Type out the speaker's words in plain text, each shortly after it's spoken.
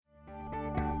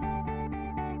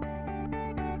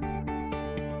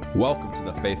Welcome to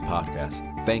the Faith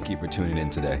Podcast. Thank you for tuning in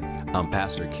today. I'm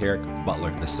Pastor Kerrick,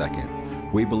 Butler II.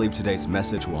 We believe today's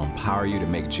message will empower you to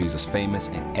make Jesus famous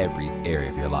in every area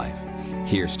of your life.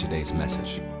 Here's today's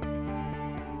message.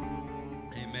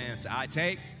 Amen. So I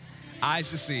take eyes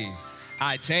to see.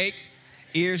 I take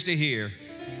ears to hear.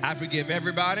 I forgive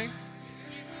everybody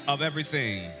of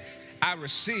everything. I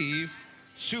receive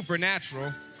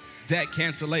supernatural debt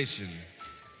cancellation.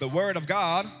 The word of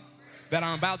God that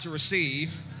I'm about to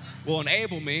receive will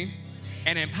enable me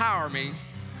and empower me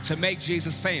to make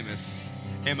Jesus famous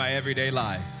in my everyday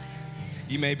life.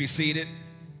 You may be seated.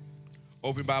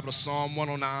 Open your Bible to Psalm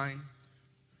 109.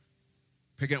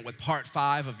 Picking up with part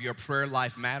 5 of Your Prayer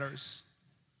Life Matters.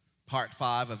 Part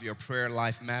 5 of Your Prayer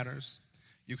Life Matters.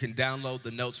 You can download the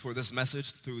notes for this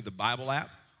message through the Bible app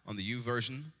on the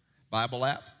YouVersion Bible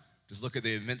app. Just look at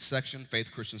the events section,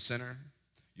 Faith Christian Center.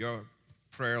 Your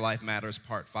Prayer Life Matters,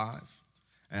 part 5.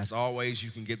 As always,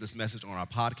 you can get this message on our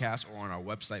podcast or on our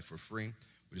website for free.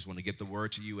 We just want to get the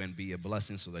word to you and be a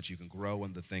blessing so that you can grow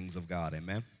in the things of God.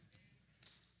 Amen.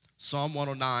 Psalm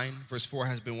 109, verse 4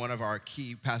 has been one of our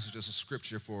key passages of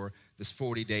scripture for this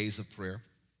 40 days of prayer.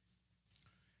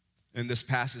 In this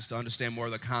passage, to understand more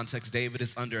of the context, David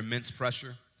is under immense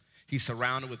pressure. He's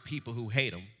surrounded with people who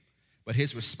hate him, but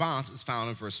his response is found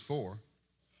in verse 4.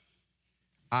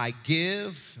 I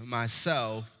give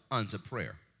myself unto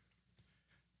prayer.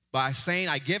 By saying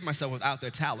I give myself without the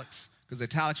italics, because the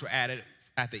italics were added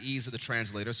at the ease of the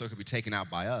translator, so it could be taken out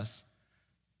by us,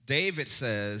 David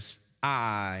says,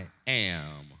 I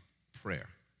am prayer.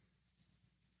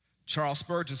 Charles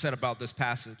Spurgeon said about this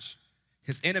passage,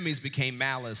 his enemies became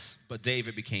malice, but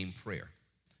David became prayer.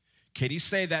 Can you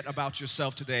say that about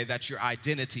yourself today, that your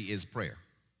identity is prayer?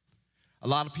 A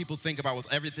lot of people think about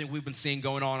with everything we've been seeing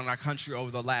going on in our country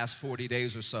over the last 40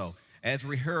 days or so,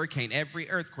 every hurricane, every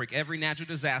earthquake, every natural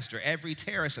disaster, every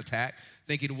terrorist attack,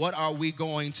 thinking, what are we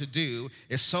going to do?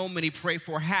 Is so many pray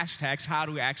for hashtags, how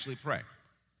do we actually pray?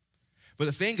 But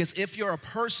the thing is, if you're a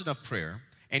person of prayer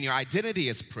and your identity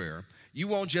is prayer, you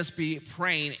won't just be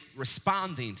praying,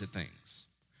 responding to things.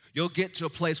 You'll get to a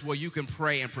place where you can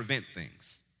pray and prevent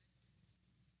things.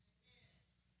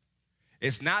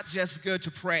 It's not just good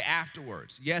to pray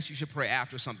afterwards. Yes, you should pray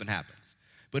after something happens.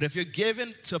 But if you're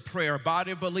given to prayer, a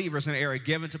body of believers in an area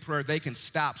given to prayer, they can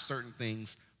stop certain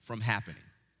things from happening.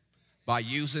 By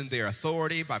using their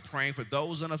authority, by praying for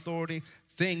those in authority,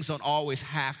 things don't always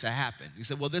have to happen. You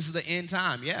say, well, this is the end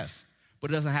time. Yes, but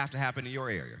it doesn't have to happen in your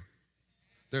area.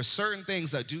 There are certain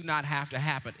things that do not have to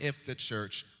happen if the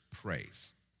church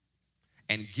prays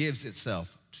and gives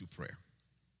itself to prayer.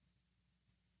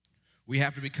 We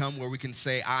have to become where we can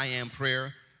say, I am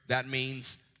prayer. That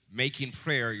means making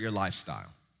prayer your lifestyle.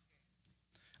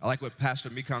 I like what Pastor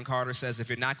Mekon Carter says, if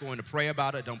you're not going to pray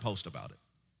about it, don't post about it.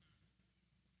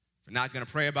 If you're not going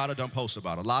to pray about it, don't post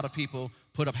about it. A lot of people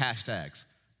put up hashtags,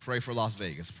 pray for Las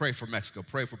Vegas, pray for Mexico,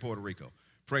 pray for Puerto Rico,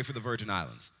 pray for the Virgin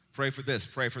Islands, pray for this,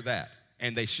 pray for that.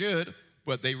 And they should,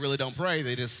 but they really don't pray,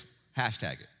 they just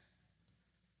hashtag it.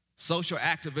 Social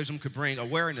activism could bring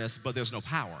awareness, but there's no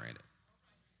power in it.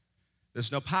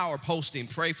 There's no power posting,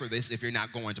 pray for this, if you're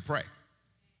not going to pray.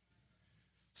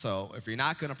 So if you're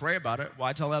not going to pray about it,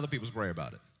 why tell other people to pray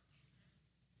about it?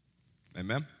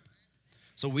 Amen?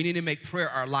 So we need to make prayer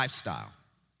our lifestyle.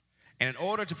 And in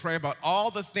order to pray about all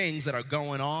the things that are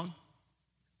going on,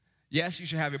 yes, you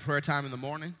should have your prayer time in the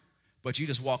morning, but you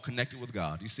just walk connected with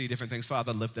God. You see different things,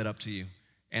 Father, I lift that up to you,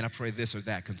 and I pray this or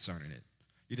that concerning it.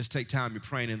 You just take time, you're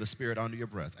praying in the Spirit under your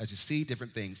breath as you see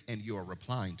different things, and you're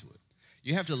replying to it.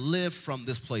 You have to live from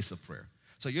this place of prayer.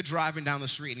 So you're driving down the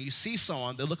street and you see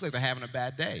someone that looks like they're having a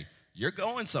bad day. You're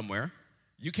going somewhere.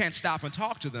 You can't stop and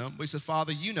talk to them. But you say,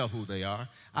 Father, you know who they are.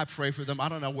 I pray for them. I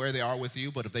don't know where they are with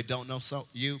you, but if they don't know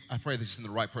you, I pray that you send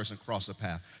the right person across the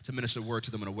path to minister a word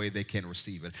to them in a way they can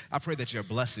receive it. I pray that you're a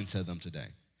blessing to them today.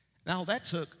 Now, that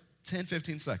took 10,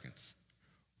 15 seconds,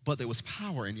 but there was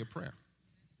power in your prayer.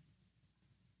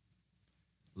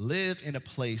 Live in a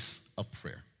place of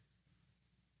prayer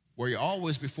where you're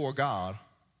always before God,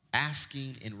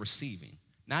 asking and receiving,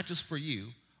 not just for you,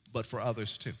 but for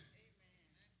others too.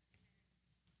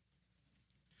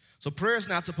 So prayer is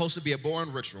not supposed to be a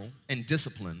boring ritual and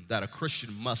discipline that a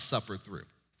Christian must suffer through.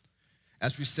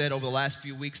 As we said over the last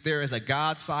few weeks, there is a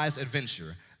God-sized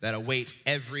adventure that awaits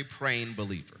every praying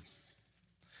believer.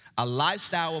 A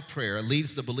lifestyle of prayer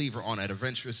leads the believer on an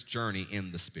adventurous journey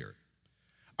in the Spirit.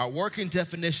 Our working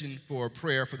definition for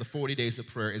prayer for the 40 days of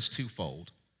prayer is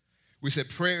twofold. We said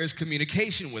prayer is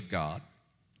communication with God,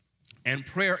 and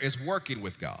prayer is working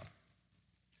with God.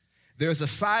 There's a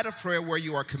side of prayer where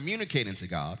you are communicating to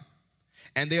God,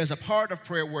 And there's a part of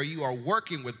prayer where you are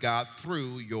working with God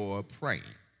through your praying.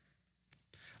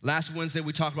 Last Wednesday,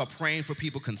 we talked about praying for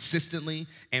people consistently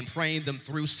and praying them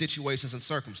through situations and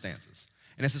circumstances.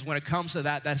 And this is when it comes to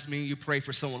that doesn't mean you pray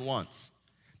for someone once.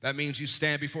 That means you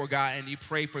stand before God and you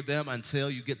pray for them until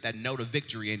you get that note of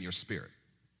victory in your spirit.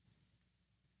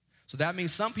 So that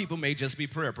means some people may just be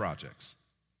prayer projects.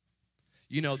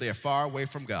 You know they're far away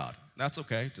from God. That's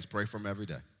okay. Just pray for them every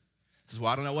day. Says,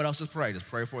 well, I don't know what else to pray. Just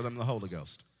pray for them in the Holy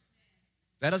Ghost.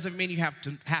 That doesn't mean you have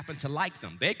to happen to like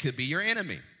them. They could be your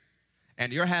enemy.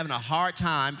 And you're having a hard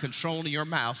time controlling your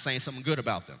mouth saying something good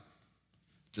about them.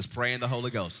 Just pray in the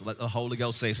Holy Ghost. Let the Holy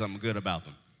Ghost say something good about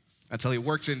them until he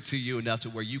works into you enough to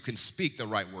where you can speak the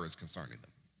right words concerning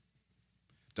them.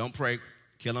 Don't pray,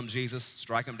 kill them, Jesus,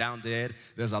 strike them down dead.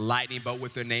 There's a lightning bolt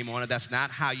with their name on it. That's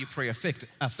not how you pray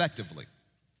effectively.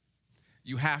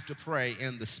 You have to pray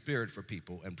in the Spirit for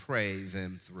people and pray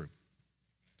them through.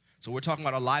 So we're talking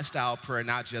about a lifestyle of prayer,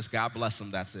 not just God bless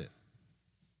them, that's it.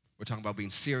 We're talking about being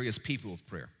serious people of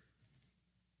prayer.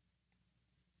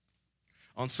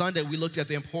 On Sunday, we looked at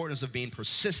the importance of being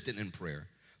persistent in prayer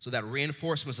so that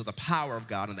reinforcements of the power of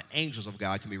God and the angels of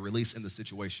God can be released in the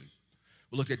situation.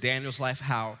 We looked at Daniel's life,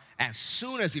 how as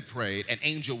soon as he prayed, an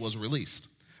angel was released.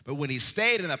 But when he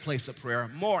stayed in that place of prayer,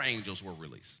 more angels were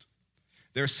released.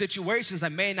 There are situations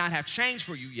that may not have changed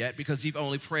for you yet because you've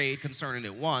only prayed concerning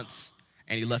it once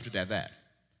and you left it at that.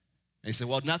 And you said,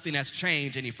 well, nothing has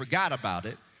changed and you forgot about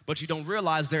it, but you don't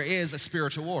realize there is a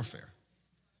spiritual warfare.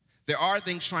 There are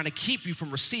things trying to keep you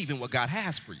from receiving what God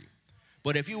has for you.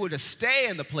 But if you were to stay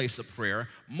in the place of prayer,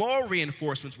 more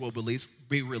reinforcements will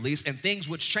be released and things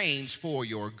would change for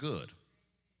your good.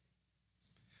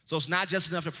 So it's not just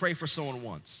enough to pray for someone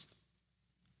once.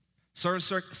 Certain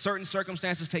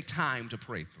circumstances take time to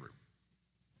pray through.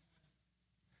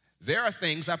 There are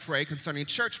things I pray concerning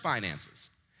church finances.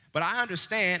 But I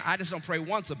understand I just don't pray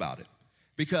once about it.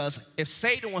 Because if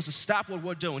Satan wants to stop what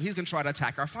we're doing, he's going to try to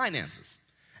attack our finances.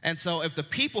 And so if the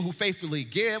people who faithfully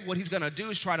give, what he's going to do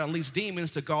is try to unleash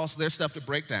demons to cause their stuff to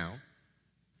break down,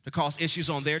 to cause issues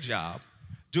on their job,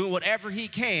 doing whatever he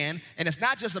can. And it's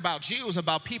not just about you, it's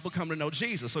about people coming to know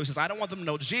Jesus. So he says, I don't want them to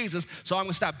know Jesus, so I'm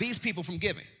going to stop these people from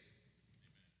giving.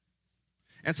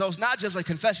 And so it's not just a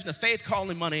confession of faith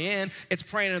calling money in, it's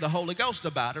praying in the Holy Ghost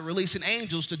about it, releasing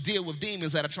angels to deal with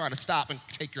demons that are trying to stop and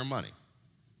take your money.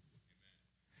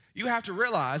 You have to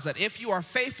realize that if you are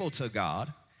faithful to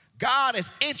God, God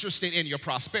is interested in your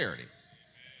prosperity.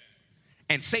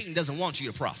 And Satan doesn't want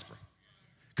you to prosper.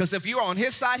 Because if you're on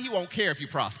his side, he won't care if you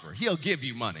prosper. He'll give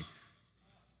you money.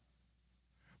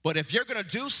 But if you're going to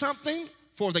do something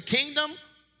for the kingdom,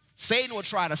 Satan will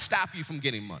try to stop you from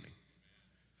getting money.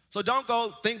 So don't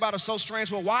go think about it so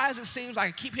strange. Well, why does it seem like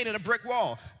I keep hitting a brick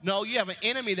wall? No, you have an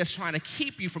enemy that's trying to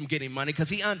keep you from getting money because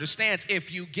he understands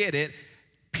if you get it,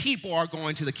 people are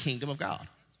going to the kingdom of God.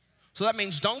 So that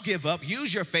means don't give up.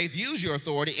 Use your faith, use your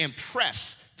authority, and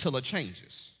press till it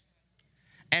changes.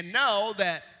 And know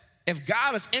that if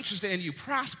God is interested in you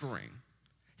prospering,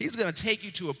 he's going to take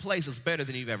you to a place that's better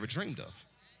than you've ever dreamed of.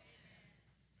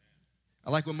 I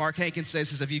like what Mark Hankins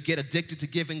says, if you get addicted to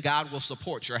giving, God will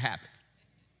support your habit.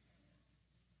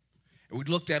 And we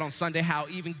looked at on Sunday how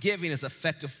even giving is an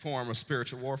effective form of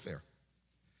spiritual warfare.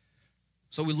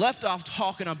 So we left off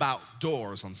talking about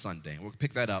doors on Sunday, and we'll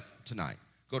pick that up tonight.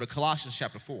 Go to Colossians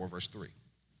chapter 4, verse 3. We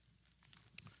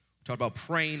talked about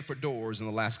praying for doors in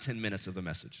the last 10 minutes of the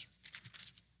message.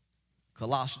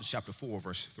 Colossians chapter 4,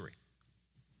 verse 3.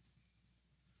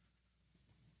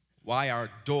 Why are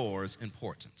doors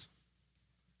important?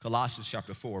 Colossians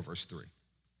chapter 4, verse 3.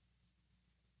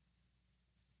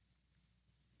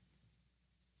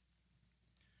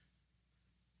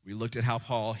 We looked at how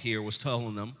Paul here was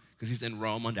telling them, because he's in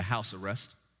Rome under house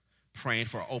arrest, praying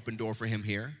for an open door for him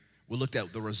here. We looked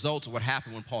at the results of what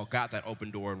happened when Paul got that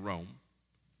open door in Rome.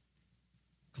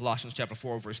 Colossians chapter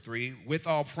 4, verse 3, with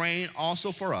all praying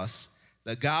also for us,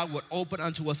 that God would open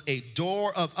unto us a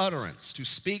door of utterance to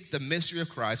speak the mystery of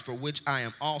Christ, for which I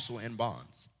am also in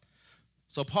bonds.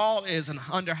 So Paul is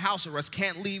under house arrest,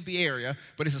 can't leave the area,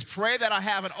 but he says, pray that I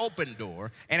have an open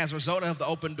door. And as a result of the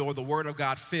open door, the word of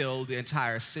God filled the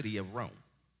entire city of Rome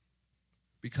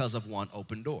because of one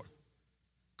open door.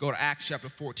 Go to Acts chapter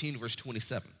 14, verse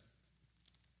 27.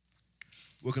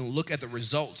 We're going to look at the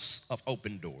results of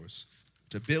open doors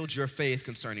to build your faith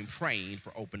concerning praying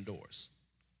for open doors.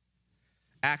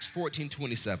 Acts 14,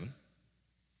 27.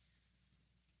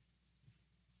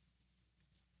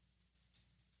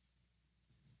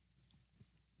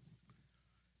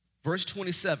 Verse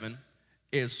 27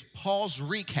 is Paul's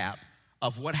recap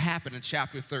of what happened in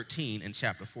chapter 13 and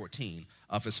chapter 14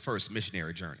 of his first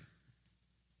missionary journey.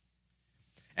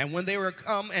 And when they were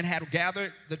come and had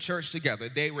gathered the church together,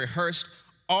 they rehearsed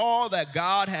all that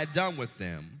God had done with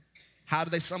them. How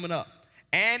did they sum it up?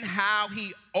 And how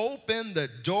he opened the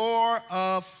door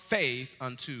of faith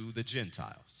unto the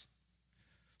Gentiles.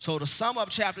 So to sum up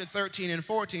chapter 13 and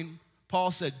 14,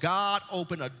 Paul said God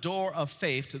opened a door of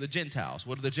faith to the Gentiles.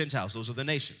 What are the Gentiles? Those are the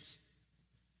nations.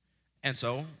 And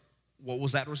so what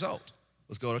was that result?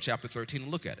 Let's go to chapter 13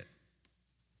 and look at it.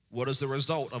 What is the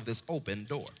result of this open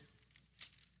door?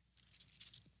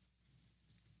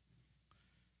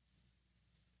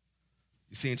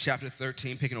 You see in chapter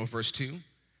 13, picking up verse 2,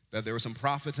 that there were some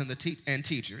prophets and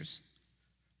teachers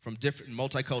from different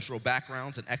multicultural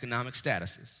backgrounds and economic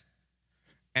statuses.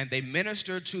 And they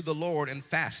ministered to the Lord and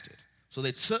fasted. So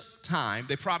they took time.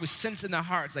 They probably sensed in their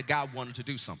hearts that God wanted to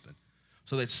do something.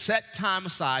 So they set time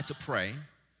aside to pray,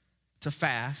 to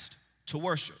fast, to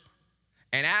worship.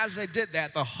 And as they did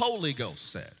that, the Holy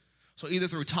Ghost said, so either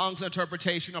through tongues of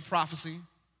interpretation or prophecy,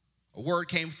 a word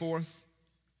came forth,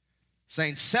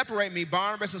 saying, separate me,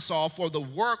 Barnabas and Saul, for the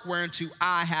work whereunto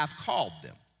I have called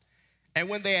them. And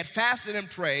when they had fasted and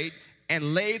prayed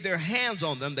and laid their hands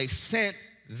on them, they sent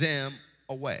them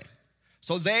away.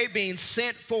 So they being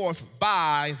sent forth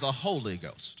by the Holy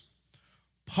Ghost.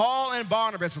 Paul and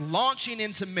Barnabas launching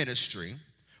into ministry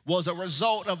was a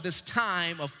result of this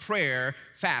time of prayer,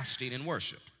 fasting, and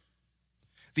worship.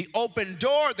 The open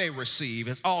door they receive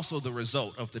is also the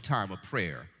result of the time of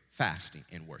prayer, fasting,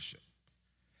 and worship.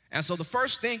 And so the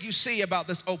first thing you see about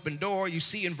this open door, you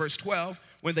see in verse 12,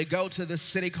 when they go to this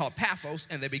city called Paphos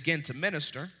and they begin to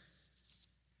minister.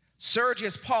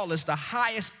 Sergius Paulus, the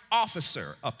highest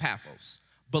officer of Paphos,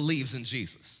 believes in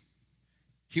Jesus.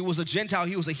 He was a Gentile,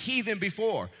 he was a heathen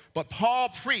before, but Paul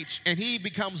preached and he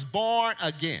becomes born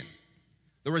again.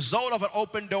 The result of an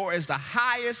open door is the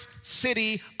highest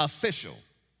city official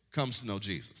comes to know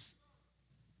Jesus.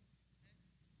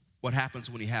 What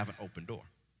happens when you have an open door?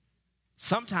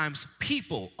 Sometimes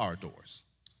people are doors.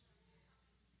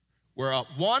 Where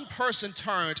one person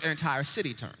turns, an entire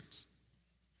city turns.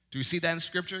 Do you see that in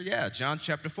Scripture? Yeah, John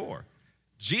chapter 4.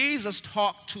 Jesus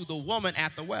talked to the woman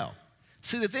at the well.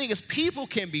 See, the thing is, people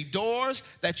can be doors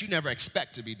that you never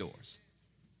expect to be doors.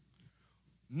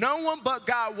 No one but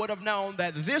God would have known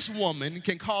that this woman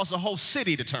can cause the whole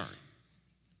city to turn.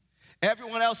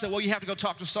 Everyone else said, well, you have to go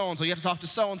talk to so-and-so. You have to talk to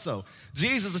so-and-so.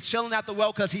 Jesus is chilling at the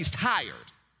well because he's tired.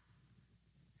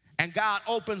 And God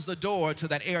opens the door to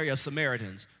that area of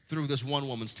Samaritans through this one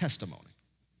woman's testimony.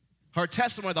 Her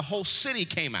testimony, the whole city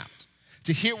came out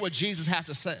to hear what Jesus had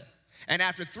to say. And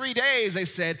after 3 days, they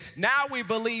said, now we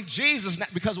believe Jesus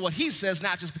because of what he says,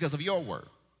 not just because of your word.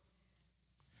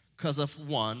 Because of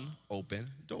one open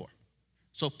door.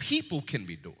 So people can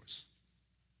be doors.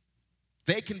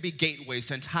 They can be gateways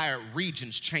to entire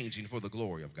regions changing for the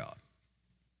glory of God.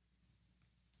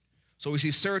 So we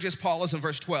see Sergius Paulus in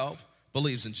verse 12.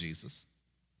 Believes in Jesus.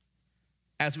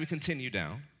 As we continue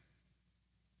down,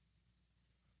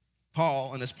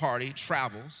 Paul and his party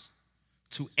travels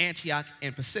to Antioch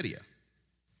and Pisidia.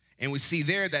 And we see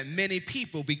there that many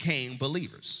people became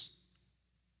believers.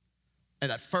 At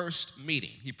that first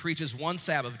meeting, he preaches one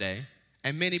Sabbath day,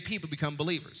 and many people become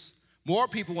believers. More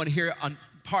people want to hear on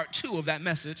part 2 of that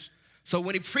message. So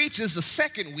when he preaches the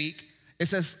second week, it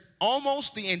says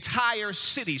almost the entire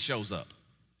city shows up.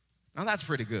 Now that's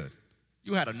pretty good.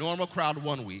 You had a normal crowd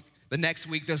 1 week. The next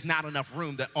week, there's not enough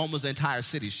room that almost the entire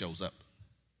city shows up.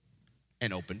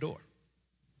 An open door.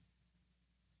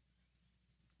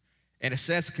 And it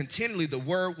says continually the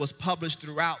word was published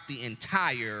throughout the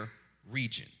entire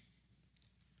region.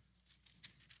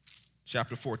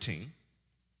 Chapter 14.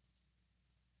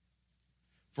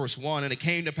 Verse 1, and it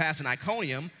came to pass in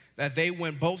Iconium that they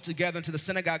went both together into the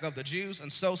synagogue of the Jews,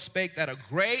 and so spake that a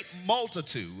great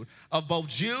multitude of both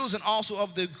Jews and also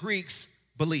of the Greeks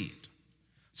believed.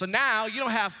 So now you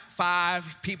don't have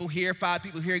 5 people here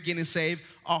getting saved.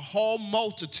 A whole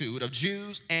multitude of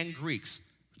Jews and Greeks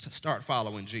to start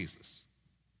following Jesus.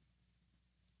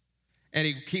 And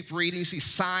you keep reading, you see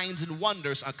signs and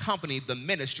wonders accompany the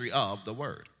ministry of the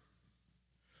word.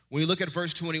 When you look at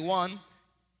verse 21,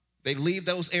 they leave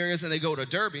those areas and they go to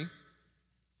Derbe.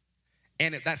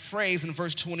 And that phrase in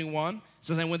verse 21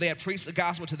 says, and when they had preached the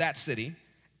gospel to that city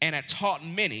and had taught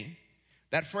many,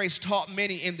 that phrase taught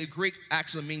many in the Greek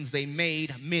actually means they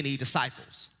made many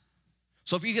disciples.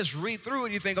 So if you just read through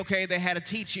it, you think, okay, they had a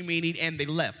teaching meeting and they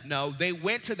left. No, they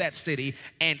went to that city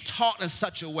and taught in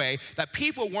such a way that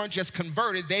people weren't just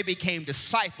converted, they became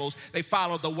disciples. They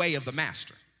followed the way of the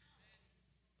master.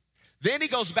 Then he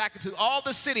goes back into all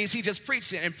the cities he just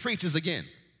preached in and preaches again.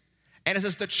 And it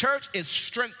says the church is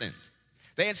strengthened.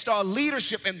 They installed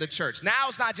leadership in the church. Now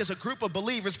it's not just a group of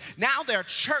believers. Now there are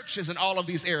churches in all of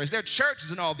these areas. There are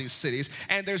churches in all these cities,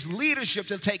 and there's leadership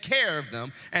to take care of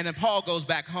them. And then Paul goes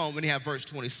back home, and he has verse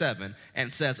 27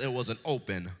 and says it was an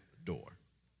open door.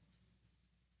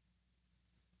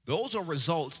 Those are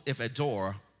results if a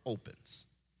door opens.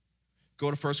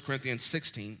 Go to 1 Corinthians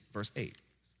 16, verse 8.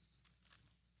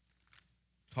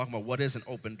 Talking about what is an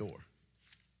open door.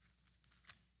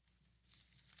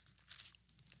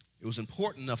 It was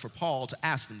important enough for Paul to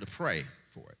ask them to pray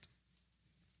for it.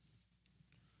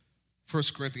 1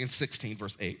 Corinthians 16,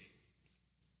 verse 8.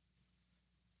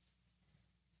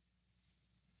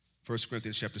 1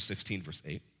 Corinthians chapter 16, verse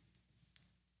 8.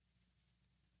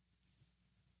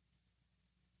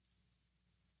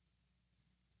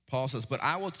 Paul says, but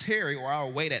I will tarry or I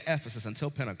will wait at Ephesus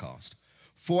until Pentecost.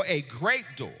 For a great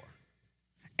door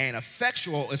and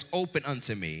effectual is open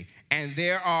unto me, and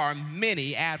there are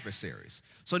many adversaries.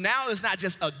 So now it's not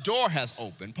just a door has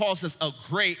opened. Paul says a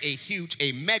great, a huge,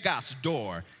 a megas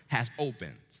door has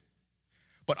opened.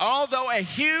 But although a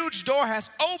huge door has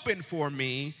opened for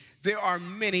me, there are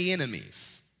many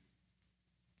enemies.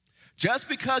 Just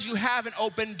because you have an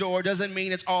open door doesn't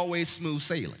mean it's always smooth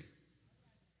sailing.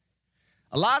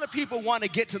 A lot of people want to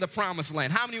get to the promised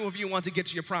land. How many of you want to get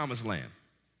to your promised land?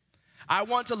 I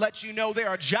want to let you know there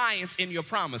are giants in your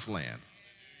promised land.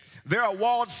 There are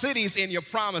walled cities in your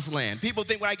promised land. People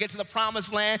think when I get to the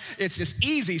promised land, it's just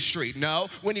easy street. No,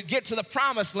 when you get to the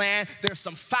promised land, there's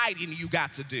some fighting you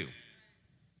got to do.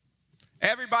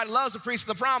 Everybody loves to preach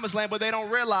the promised land, but they don't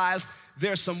realize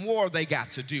there's some war they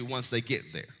got to do once they get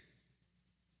there.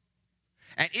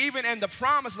 And even in the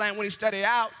promised land, when he studied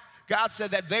out, God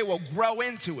said that they will grow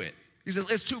into it. He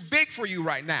says, it's too big for you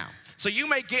right now. So you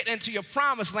may get into your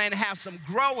promised land and have some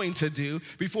growing to do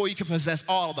before you can possess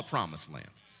all of the promised land.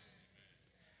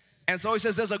 And so he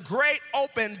says there's a great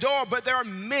open door, but there are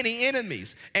many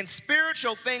enemies. And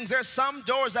spiritual things, there's some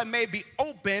doors that may be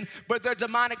open, but there are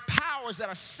demonic powers that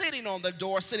are sitting on the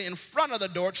door, sitting in front of the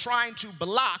door, trying to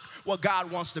block what God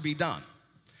wants to be done.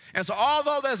 And so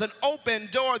although there's an open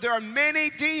door, there are many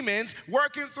demons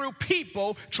working through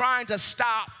people trying to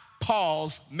stop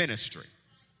Paul's ministry.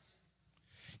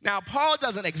 Now, Paul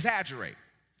doesn't exaggerate.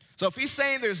 So if he's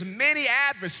saying there's many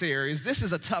adversaries, this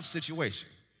is a tough situation.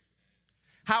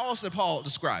 How else did Paul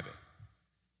describe it?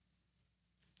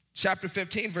 Chapter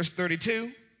 15, verse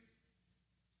 32.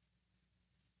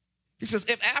 He says,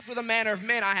 if after the manner of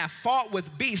men I have fought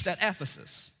with beasts at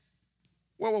Ephesus.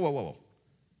 Whoa.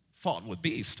 Fought with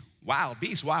beasts, wild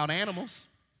animals.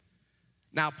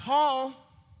 Now, Paul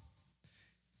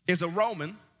is a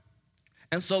Roman,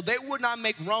 and so they would not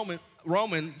make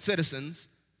Roman citizens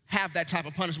have that type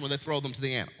of punishment where they throw them to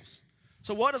the animals.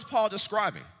 So what is Paul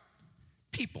describing?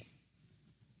 People.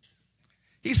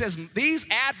 He says these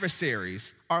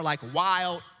adversaries are like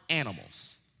wild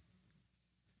animals.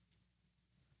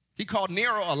 He called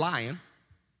Nero a lion,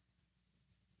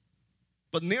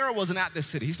 but Nero wasn't at this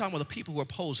city. He's talking about the people who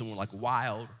opposed him were like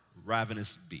wild,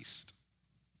 ravenous beasts.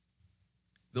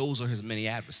 Those are his many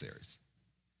adversaries.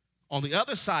 On the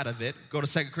other side of it, go to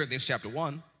 2 Corinthians chapter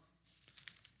 1.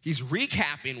 He's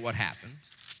recapping what happened.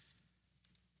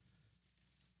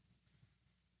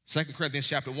 2 Corinthians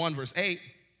chapter 1, verse 8.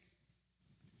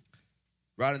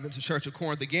 Writing to the church of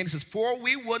Corinth again, he says, for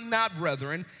we would not,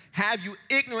 brethren, have you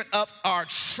ignorant of our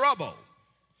trouble,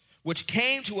 which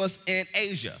came to us in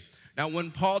Asia. Now, when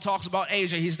Paul talks about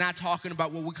Asia, he's not talking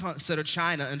about what we consider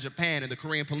China and Japan and the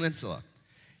Korean Peninsula.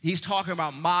 He's talking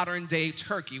about modern-day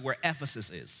Turkey, where Ephesus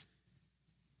is.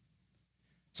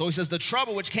 So he says, the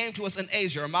trouble which came to us in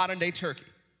Asia, or modern-day Turkey,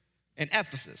 in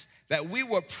Ephesus, that we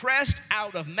were pressed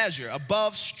out of measure,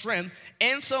 above strength,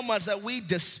 insomuch that we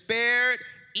despaired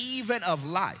even of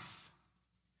life.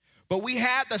 But we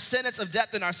had the sentence of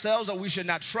death in ourselves, that we should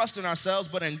not trust in ourselves,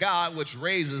 but in God, which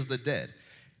raises the dead.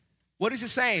 What is he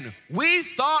saying? We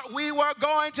thought we were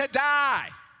going to die.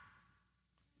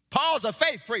 Paul's a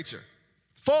faith preacher,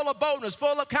 full of boldness,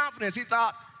 full of confidence. He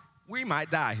thought, we might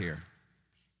die here.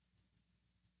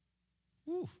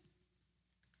 Whew.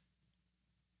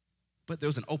 But there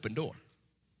was an open door.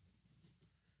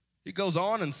 He goes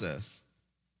on and says,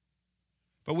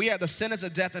 but we have the sentence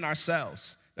of death in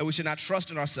ourselves, that we should not trust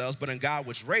in ourselves, but in God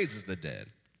which raises the dead,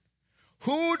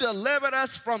 who delivered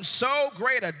us from so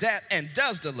great a death and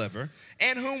does deliver,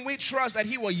 in whom we trust that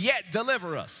he will yet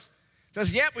deliver us.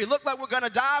 Because yet we look like we're going to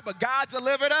die, but God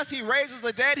delivered us. He raises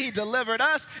the dead. He delivered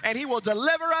us, and he will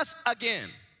deliver us again.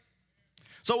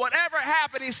 So whatever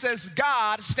happened, he says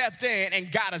God stepped in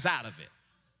and got us out of it.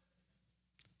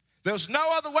 There's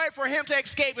no other way for him to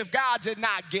escape if God did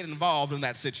not get involved in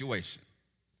that situation.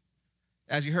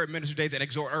 As you heard Minister David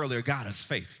exhort earlier, God is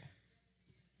faithful.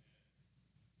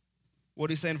 What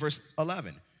did he say in verse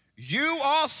 11? You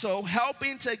also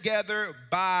helping together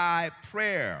by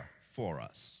prayer for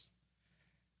us,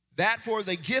 that for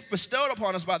the gift bestowed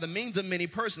upon us by the means of many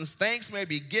persons, thanks may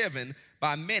be given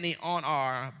by many on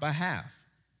our behalf.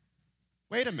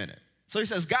 Wait a minute. So he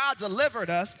says, God delivered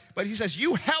us, but he says,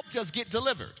 you helped us get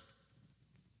delivered.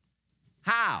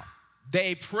 How?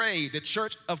 They prayed. The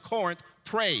church of Corinth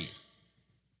prayed.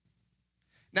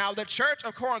 Now, the church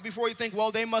of Corinth, before you think, well,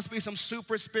 they must be some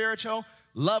super spiritual,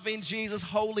 loving Jesus,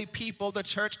 holy people, the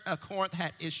church of Corinth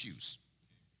had issues.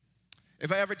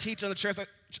 If I ever teach on the church,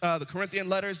 the Corinthian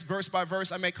letters, verse by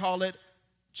verse, I may call it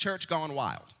church gone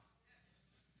wild.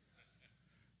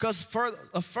 Because for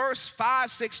the first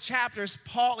 5-6 chapters,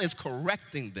 Paul is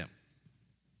correcting them.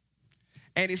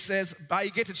 And he says, by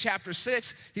you get to chapter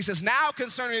 6, he says, now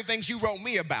concerning the things you wrote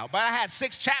me about, but I had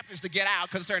 6 chapters to get out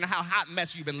concerning how hot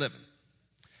mess you've been living.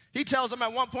 He tells them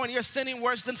at one point, you're sinning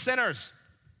worse than sinners.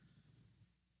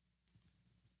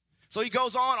 So he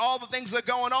goes on, all the things that are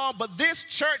going on, but this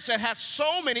church that has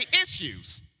so many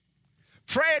issues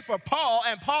prayed for Paul,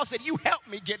 and Paul said, you helped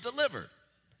me get delivered.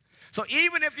 So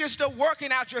even if you're still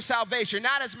working out your salvation,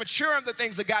 not as mature in the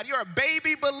things of God, you're a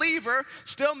baby believer,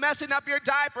 still messing up your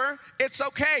diaper, it's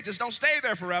okay, just don't stay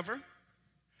there forever.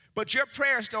 But your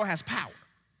prayer still has power.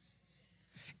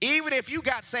 Even if you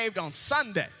got saved on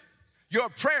Sunday, your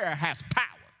prayer has power.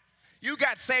 You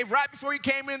got saved right before you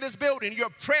came in this building. Your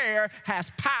prayer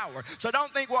has power. So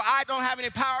don't think, well, I don't have any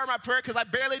power in my prayer because I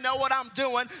barely know what I'm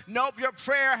doing. Nope, your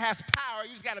prayer has power. You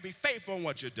just got to be faithful in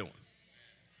what you're doing.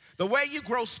 The way you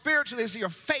grow spiritually is you're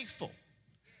faithful.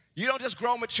 You don't just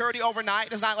grow maturity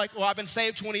overnight. It's not like, well, I've been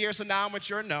saved 20 years, so now I'm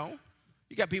mature. No.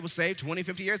 You got people saved 20,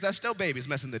 50 years, that's still babies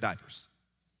messing their diapers.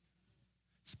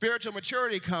 Spiritual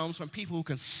maturity comes from people who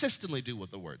consistently do what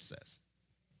the word says.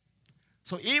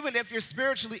 So even if you're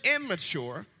spiritually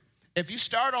immature, if you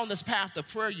start on this path of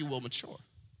prayer, you will mature.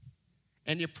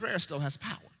 And your prayer still has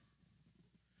power.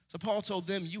 So Paul told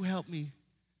them, you helped me,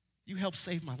 you helped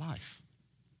save my life.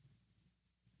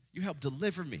 You helped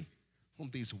deliver me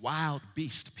from these wild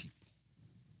beast people.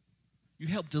 You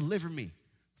helped deliver me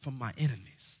from my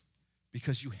enemies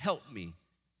because you helped me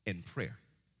in prayer.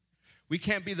 We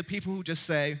can't be the people who just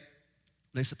say,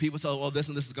 people say, well, this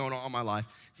and this is going on in my life.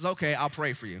 It's okay, I'll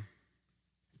pray for you.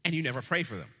 And you never pray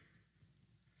for them.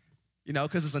 You know,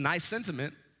 because it's a nice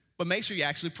sentiment, but make sure you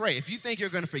actually pray. If you think you're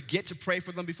going to forget to pray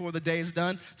for them before the day is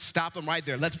done, stop them right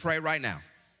there. Let's pray right now.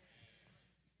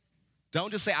 Don't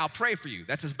just say, I'll pray for you.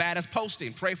 That's as bad as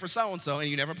posting, pray for so-and-so, and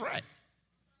you never pray.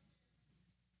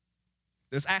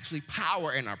 There's actually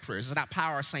power in our prayers. It's not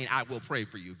power saying, I will pray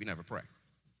for you if you never pray.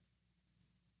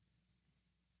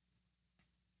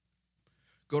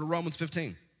 Go to Romans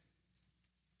 15.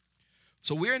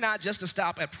 So we're not just to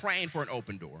stop at praying for an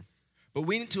open door, but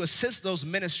we need to assist those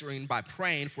ministering by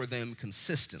praying for them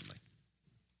consistently.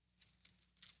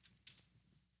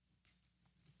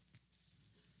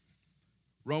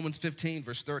 Romans 15,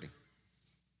 verse 30.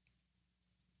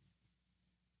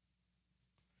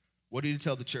 What did he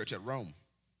tell the church at Rome?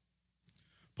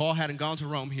 Paul hadn't gone to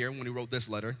Rome here when he wrote this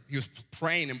letter. He was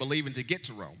praying and believing to get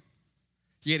to Rome.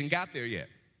 He hadn't got there yet.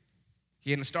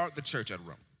 He hadn't started the church at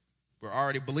Rome. We're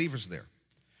already believers there.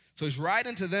 So he's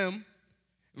writing to them.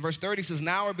 In verse 30, he says,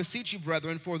 now I beseech you,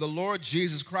 brethren, for the Lord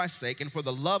Jesus Christ's sake and for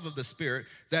the love of the Spirit,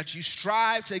 that you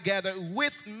strive together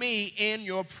with me in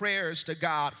your prayers to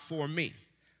God for me.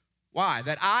 Why?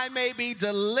 That I may be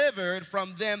delivered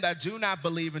from them that do not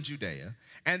believe in Judea,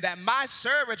 and that my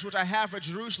service which I have for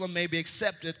Jerusalem may be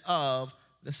accepted of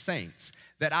the saints,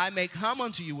 that I may come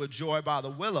unto you with joy by the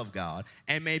will of God,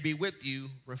 and may be with you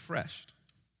refreshed.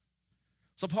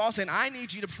 So Paul's saying, I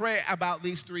need you to pray about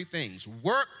these 3 things.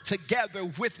 Work together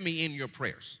with me in your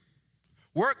prayers.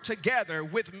 Work together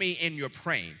with me in your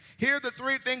praying. Here are the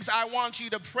 3 things I want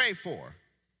you to pray for.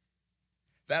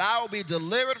 That I will be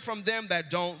delivered from them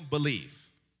that don't believe.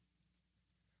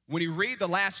 When you read the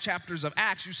last chapters of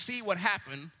Acts, you see what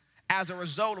happened as a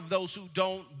result of those who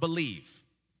don't believe.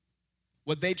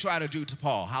 What they try to do to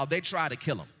Paul, how they try to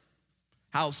kill him.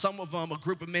 How some of them, a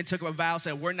group of men took a vow,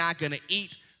 said, we're not going to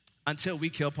eat until we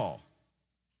kill Paul.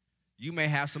 You may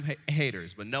have some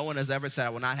haters, but no one has ever said, I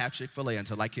will not have Chick-fil-A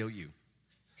until I kill you.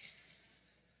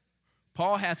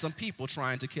 Paul had some people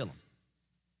trying to kill him.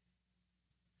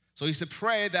 So he said,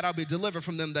 pray that I'll be delivered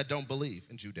from them that don't believe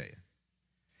in Judea.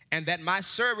 And that my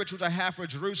service which I have for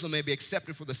Jerusalem may be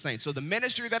accepted for the saints. So the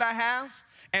ministry that I have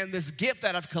and this gift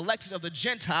that I've collected of the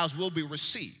Gentiles will be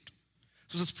received.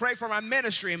 So let's pray for my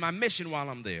ministry and my mission while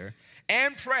I'm there.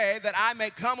 And pray that I may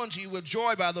come unto you with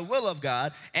joy by the will of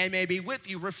God and may be with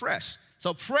you refreshed.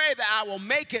 So pray that I will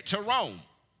make it to Rome.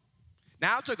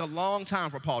 Now, it took a long time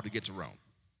for Paul to get to Rome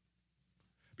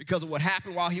because of what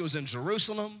happened while he was in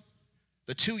Jerusalem,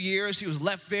 the 2 years he was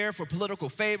left there for political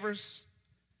favors,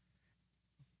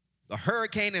 the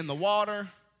hurricane in the water,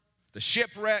 the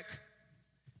shipwreck,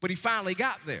 but he finally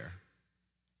got there.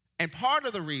 And part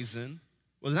of the reason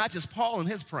was not just Paul and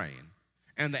his praying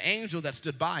and the angel that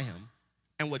stood by him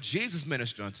and what Jesus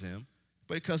ministered unto him,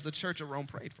 but because the church of Rome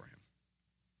prayed for him.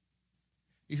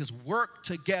 He says, work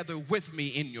together with me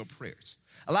in your prayers.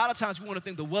 A lot of times we want to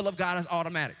think the will of God is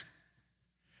automatic.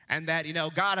 And that,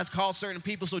 God has called certain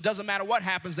people, so it doesn't matter what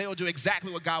happens, they will do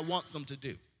exactly what God wants them to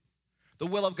do. The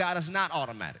will of God is not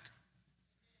automatic.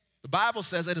 The Bible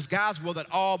says it is God's will that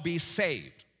all be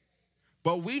saved.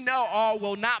 But we know all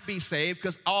will not be saved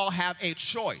because all have a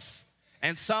choice.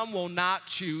 And some will not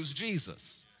choose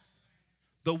Jesus.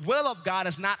 The will of God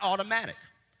is not automatic.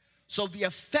 So the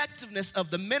effectiveness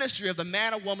of the ministry of the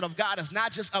man or woman of God is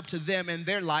not just up to them in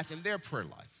their life, in their prayer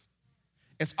life.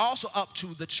 It's also up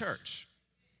to the church.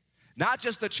 Not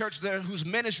just the church there who's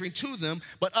ministering to them,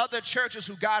 but other churches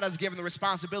who God has given the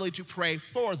responsibility to pray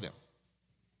for them.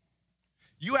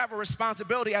 You have a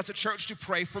responsibility as a church to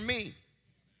pray for me.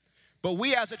 But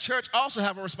we as a church also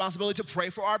have a responsibility to pray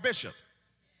for our bishop,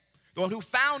 the one who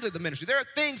founded the ministry. There are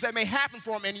things that may happen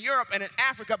for him in Europe and in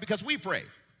Africa because we pray.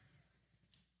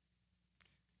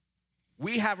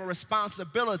 We have a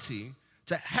responsibility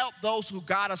to help those who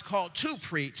God has called to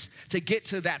preach to get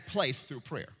to that place through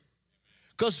prayer.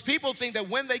 Because people think that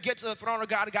when they get to the throne of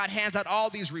God, God hands out all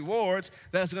these rewards,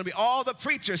 that it's going to be all the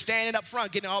preachers standing up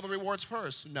front getting all the rewards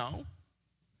first. No.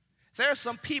 There are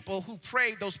some people who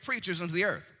prayed those preachers into the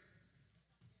earth,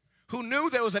 who knew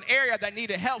there was an area that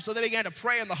needed help, so they began to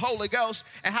pray in the Holy Ghost.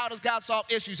 And how does God solve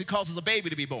issues? He causes a baby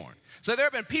to be born. So there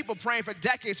have been people praying for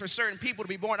decades for certain people to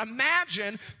be born.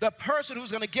 Imagine the person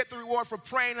who's going to get the reward for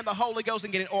praying in the Holy Ghost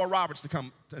and getting Oral Roberts to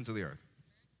come into the earth.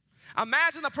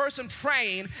 Imagine the person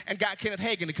praying and got Kenneth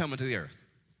Hagin to come into the earth.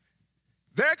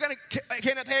 They're going to,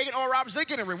 Kenneth Hagin, Oral Roberts, they're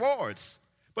getting rewards.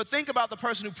 But think about the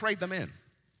person who prayed them in.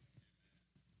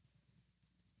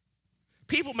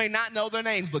 People may not know their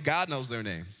names, but God knows their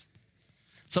names.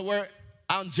 So we're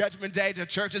on Judgment Day, the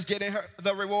church is getting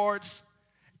the rewards,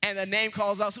 and the name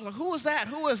calls out. So like, who is that?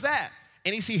 Who is that?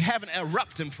 And you see heaven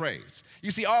erupt in praise. You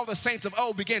see all the saints of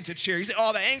old begin to cheer. You see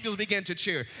all the angels begin to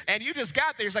cheer. And you just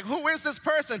got there. It's like, who is this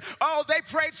person? Oh, they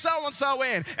prayed so-and-so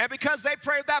in. And because they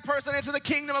prayed that person into the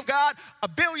kingdom of God,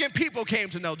 1 billion people came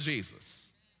to know Jesus.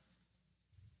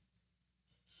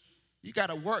 You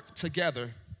got to work together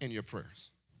in your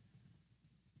prayers.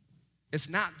 It's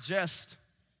not just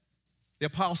the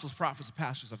apostles, prophets,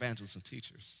 pastors, evangelists, and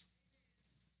teachers.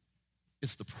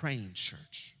 It's the praying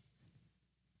church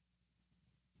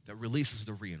that releases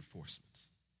the reinforcements.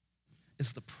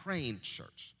 It's the praying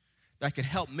church that can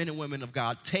help men and women of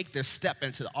God take their step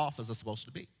into the office they're supposed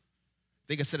to be. I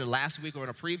think I said it last week or in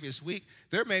a previous week.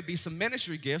 There may be some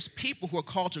ministry gifts, people who are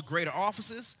called to greater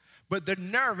offices, but they're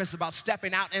nervous about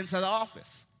stepping out into the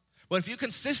office. But if you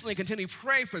consistently continue to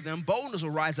pray for them, boldness will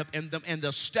rise up in them and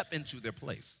they'll step into their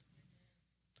place.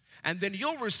 And then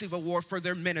you'll receive a reward for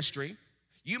their ministry.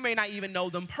 You may not even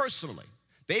know them personally.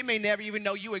 They may never even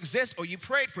know you exist or you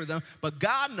prayed for them, but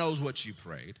God knows what you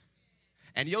prayed,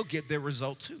 and you'll get their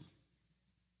result too.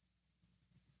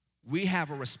 We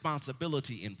have a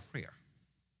responsibility in prayer.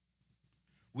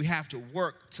 We have to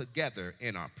work together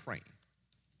in our praying.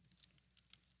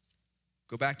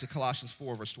 Go back to Colossians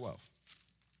 4, verse 12.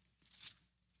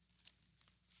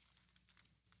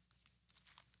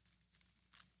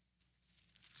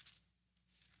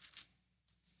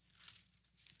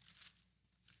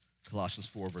 Colossians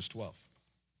 4, verse 12.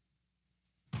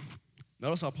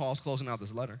 Notice how Paul's closing out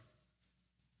this letter.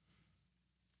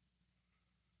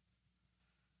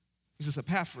 He says,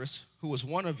 Epaphras, who was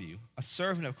one of you, a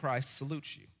servant of Christ,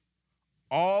 salutes you,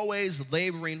 always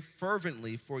laboring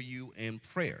fervently for you in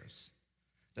prayers,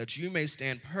 that you may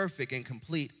stand perfect and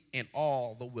complete in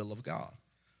all the will of God.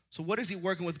 So what is he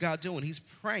working with God doing? He's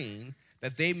praying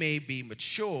that they may be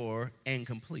mature and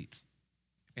complete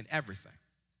in everything.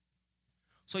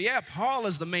 So yeah, Paul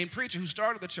is the main preacher who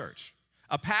started the church.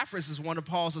 Epaphras is one of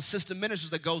Paul's assistant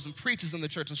ministers that goes and preaches in the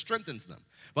church and strengthens them.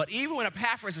 But even when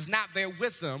Epaphras is not there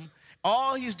with them,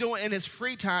 all he's doing in his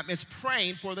free time is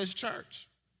praying for this church.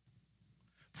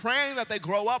 Praying that they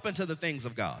grow up into the things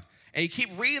of God. And you keep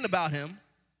reading about him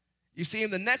You see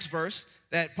in the next verse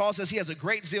that Paul says he has a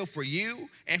great zeal for you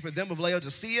and for them of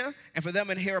Laodicea and for them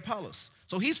in Hierapolis.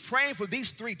 So he's praying for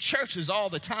these three churches all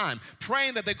the time,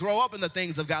 praying that they grow up in the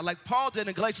things of God, like Paul did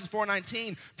in Galatians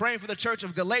 4:19, praying for the church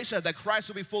of Galatia that Christ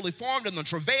will be fully formed in them,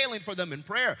 travailing for them in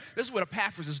prayer. This is what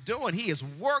Epaphras is doing. He is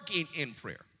working in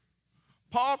prayer.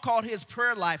 Paul called his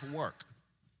prayer life work.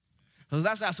 So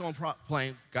that's not someone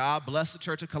praying, God bless the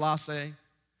church of Colossae,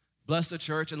 bless the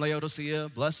church in Laodicea,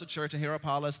 bless the church in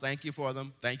Hierapolis, thank you for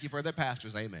them, thank you for their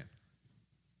pastors, amen.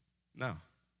 No.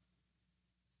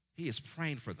 He is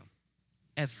praying for them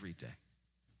every day,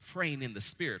 praying in the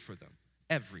Spirit for them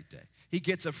every day. He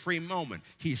gets a free moment.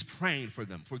 He's praying for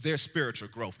them, for their spiritual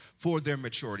growth, for their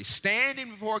maturity,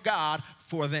 standing before God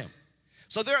for them.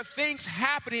 So there are things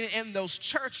happening in those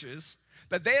churches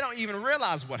that they don't even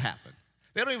realize what happened.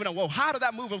 They don't even know, whoa, how did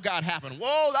that move of God happen?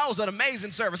 Whoa, that was an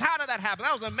amazing service. How did that happen?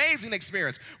 That was an amazing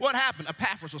experience. What happened?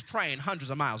 Epaphras was praying hundreds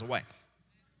of miles away.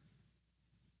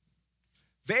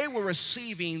 They were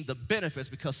receiving the benefits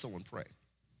because someone prayed.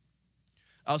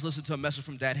 I was listening to a message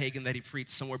from Dad Hagin that he preached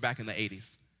somewhere back in the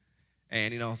 80s.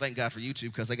 And, thank God for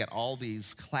YouTube because they got all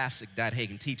these classic Dad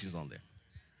Hagin teachings on there.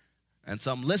 And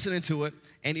so I'm listening to it,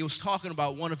 and he was talking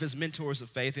about one of his mentors of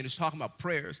faith, and he was talking about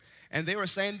prayers. And they were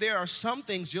saying there are some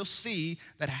things you'll see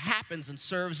that happens in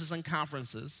services and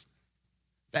conferences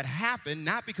that happen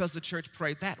not because the church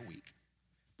prayed that week,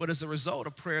 but as a result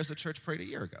of prayers the church prayed a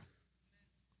year ago.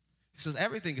 He says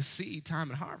everything is seed, time,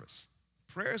 and harvest.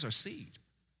 Prayers are seed.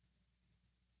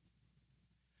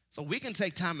 So we can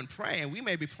take time and pray, and we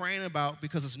may be praying about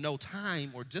because there's no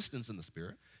time or distance in the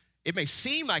Spirit. It may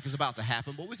seem like it's about to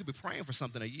happen, but we could be praying for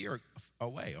something a year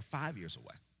away or 5 years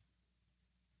away.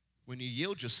 When you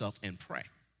yield yourself and pray.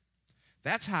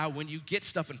 That's how when you get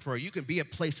stuff in prayer, you can be a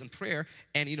place in prayer,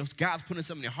 and God's putting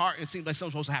something in your heart, and it seems like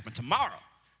something's supposed to happen tomorrow.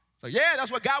 So yeah,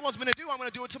 that's what God wants me to do. I'm going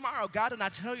to do it tomorrow. God did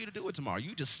not tell you to do it tomorrow.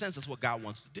 You just sense that's what God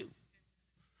wants to do.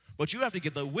 But you have to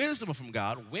get the wisdom from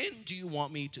God. When do you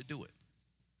want me to do it?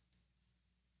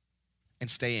 And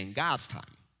stay in God's time.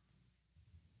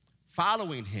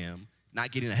 Following him,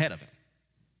 not getting ahead of him.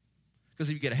 Because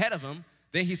if you get ahead of him,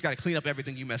 then he's got to clean up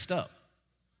everything you messed up.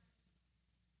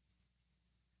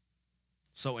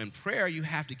 So in prayer, you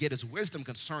have to get his wisdom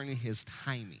concerning his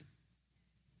timing.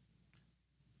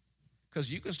 Because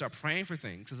you can start praying for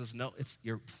things because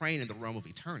you're praying in the realm of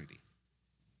eternity.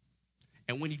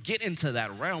 And when you get into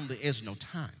that realm, there is no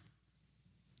time.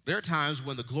 There are times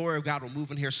when the glory of God will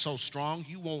move in here so strong,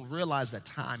 you won't realize that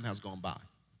time has gone by.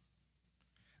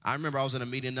 I remember I was in a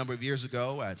meeting a number of years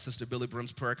ago at Sister Billy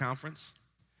Brim's prayer conference,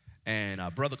 and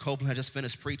Brother Copeland had just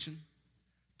finished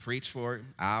preached for an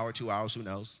hour, 2 hours, who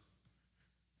knows.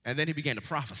 And then he began to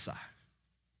prophesy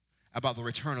about the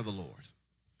return of the Lord,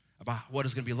 about what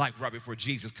it's going to be like right before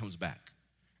Jesus comes back,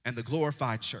 and the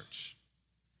glorified church.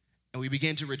 And we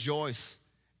began to rejoice.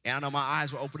 And I know my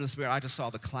eyes were open in the Spirit. I just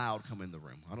saw the cloud come in the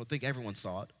room. I don't think everyone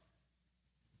saw it.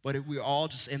 But we were all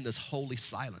just in this holy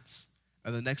silence.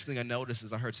 And the next thing I noticed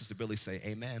is I heard Sister Billy say,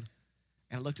 amen.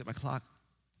 And I looked at my clock.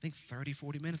 I think 30,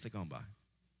 40 minutes had gone by.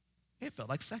 It felt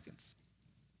like seconds.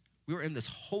 We were in this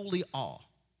holy awe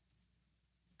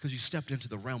because you stepped into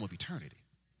the realm of eternity.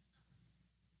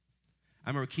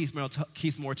 I remember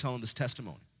Keith Moore telling this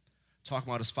testimony, talking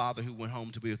about his father who went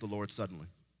home to be with the Lord suddenly.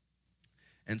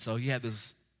 And so he had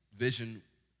this vision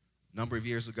a number of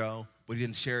years ago, but he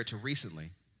didn't share it till recently.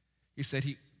 He said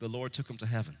the Lord took him to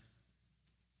heaven.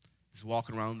 He's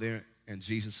walking around there, and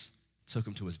Jesus took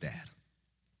him to his dad.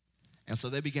 And so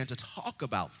they began to talk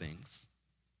about things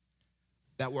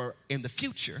that were in the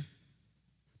future,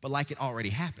 but like it already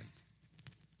happened.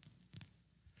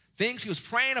 Things he was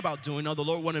praying about doing, the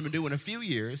Lord wanted him to do in a few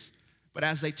years, but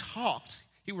as they talked,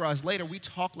 he realized later we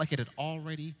talked like it had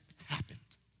already happened.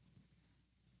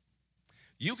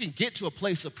 You can get to a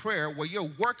place of prayer where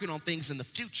you're working on things in the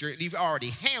future and you've already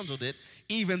handled it,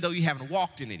 even though you haven't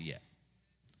walked in it yet.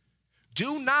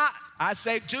 Do not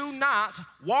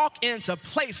walk into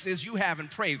places you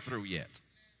haven't prayed through yet.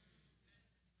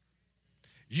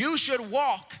 You should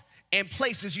walk in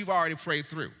places you've already prayed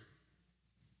through.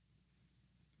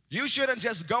 You shouldn't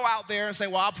just go out there and say,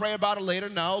 well, I'll pray about it later.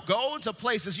 No, go into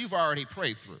places you've already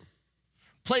prayed through,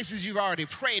 places you've already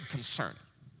prayed concerning.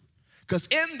 Because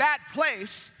in that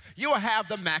place, you will have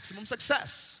the maximum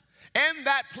success. In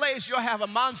that place, you'll have a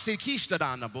mansi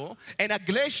kishtadanabo, and a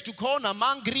gleshtukona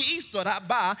mangri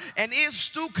istoraba, and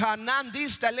istuka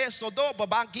nandistale sodoba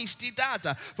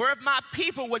bankistidata. For if my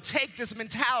people would take this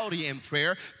mentality in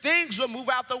prayer, things will move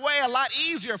out the way a lot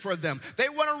easier for them. They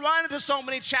wouldn't run into so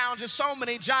many challenges, so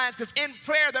many giants, because in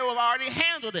prayer, they would have already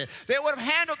handled it. They would have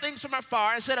handled things from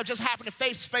afar instead of just happening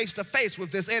face to face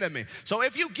with this enemy. So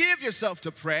if you give yourself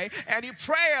to pray, and you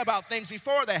pray about things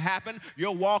before they happen,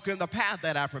 you'll walk in the path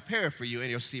that I prepared for you, and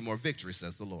you'll see more victory,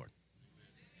 says the Lord.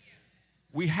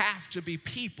 We have to be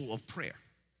people of prayer.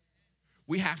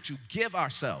 We have to give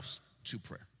ourselves to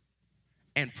prayer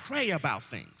and pray about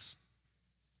things.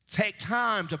 Take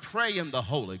time to pray in the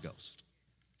Holy Ghost.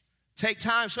 Take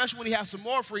time, especially when you have some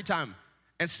more free time.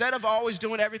 Instead of always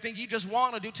doing everything you just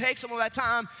want to do, take some of that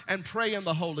time and pray in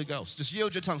the Holy Ghost. Just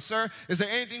yield your tongue. Sir, is there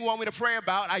anything you want me to pray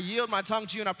about? I yield my tongue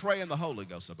to you and I pray in the Holy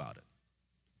Ghost about it.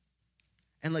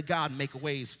 And let God make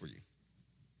ways for you.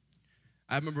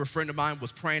 I remember a friend of mine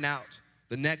was praying out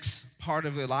the next part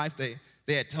of their life. They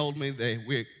had told me,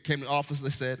 we came to the office, they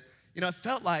said, it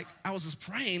felt like I was just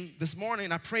praying this morning,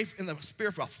 and I prayed in the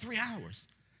Spirit for about 3 hours.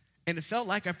 And it felt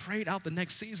like I prayed out the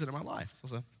next season of my life. So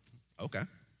I said, okay.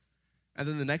 And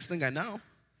then the next thing I know,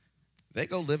 they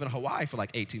go live in Hawaii for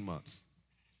like 18 months.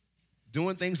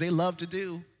 Doing things they love to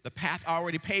do, the path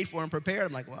already paid for and prepared.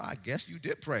 I'm like, well, I guess you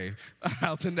did pray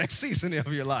out the next season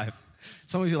of your life.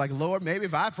 Some of you are like, Lord, maybe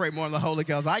if I pray more in the Holy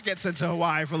Ghost, I get sent to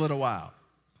Hawaii for a little while.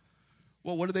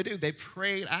 Well, what do? They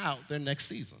prayed out their next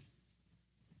season.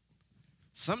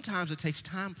 Sometimes it takes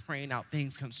time praying out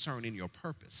things concerning your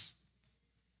purpose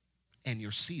and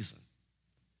your season.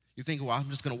 You think, well, I'm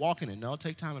just going to walk in it. No,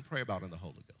 take time and pray about it in the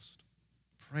Holy Ghost.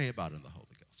 Pray about it in the Holy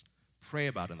Ghost. Pray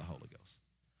about it in the Holy Ghost.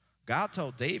 God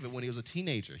told David when he was a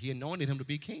teenager, he anointed him to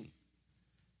be king.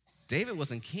 David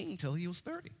wasn't king till he was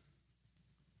 30.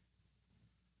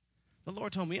 The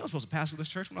Lord told me I was supposed to pastor this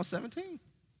church when I was 17.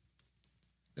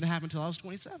 Didn't happen until I was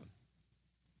 27.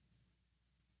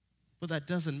 But that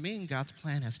doesn't mean God's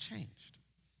plan has changed.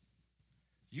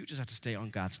 You just have to stay on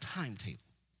God's timetable.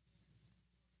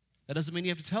 That doesn't mean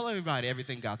you have to tell everybody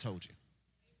everything God told you.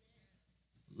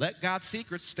 Let God's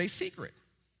secrets stay secret.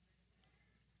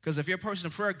 Because if you're a person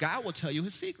of prayer, God will tell you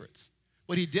his secrets.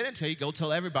 What he didn't tell you, go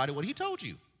tell everybody what he told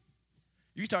you.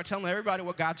 You start telling everybody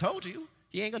what God told you,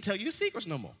 he ain't going to tell you his secrets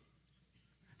no more.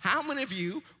 How many of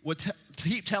you would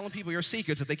keep telling people your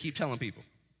secrets if they keep telling people?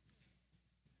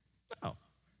 No.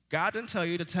 God didn't tell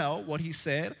you to tell what he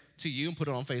said to you and put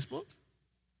it on Facebook.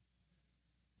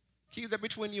 Keep that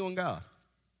between you and God.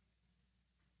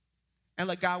 And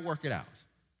let God work it out.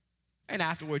 And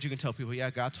afterwards, you can tell people, yeah,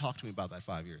 God talked to me about that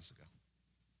 5 years ago.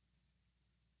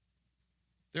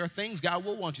 There are things God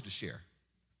will want you to share,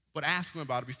 but ask him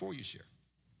about it before you share.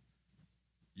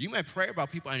 You may pray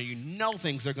about people and you know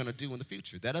things they're going to do in the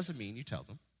future. That doesn't mean you tell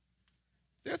them.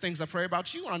 There are things I pray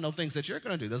about you and I know things that you're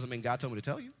going to do. Doesn't mean God told me to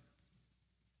tell you.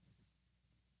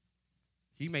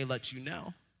 He may let you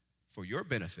know for your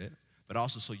benefit, but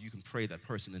also so you can pray that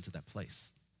person into that place.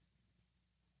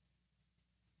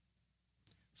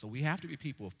 So we have to be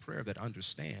people of prayer that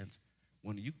understand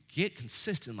when you get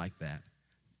consistent like that,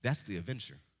 that's the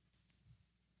adventure.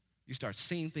 You start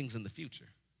seeing things in the future.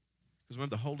 Because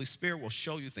remember, the Holy Spirit will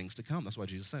show you things to come. That's why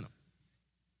Jesus sent him.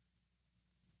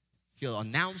 He'll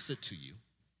announce it to you,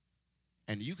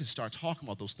 and you can start talking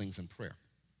about those things in prayer.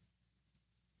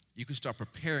 You can start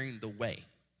preparing the way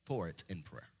for it in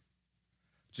prayer.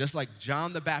 Just like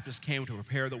John the Baptist came to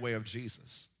prepare the way of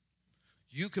Jesus,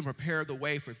 you can prepare the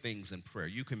way for things in prayer.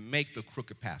 You can make the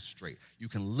crooked path straight. You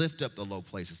can lift up the low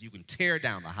places. You can tear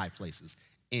down the high places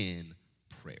in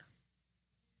prayer.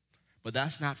 But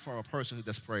that's not for a person who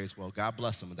just prays, well, God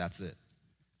bless them, and that's it.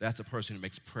 That's a person who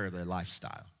makes prayer their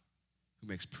lifestyle, who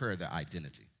makes prayer their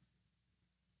identity.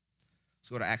 Let's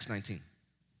go to Acts 19.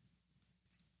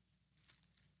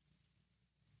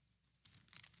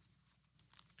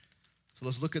 So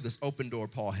let's look at this open door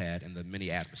Paul had and the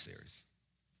many adversaries.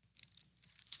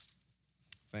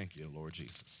 Thank you, Lord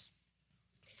Jesus,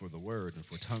 for the word and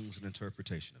for tongues and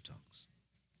interpretation of tongues.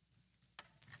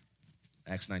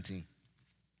 Acts 19.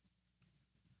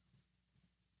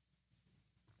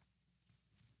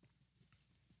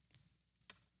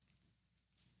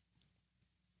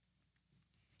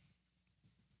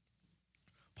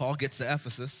 Paul gets to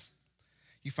Ephesus.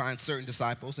 He finds certain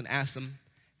disciples and asks them,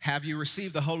 have you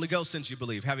received the Holy Ghost since you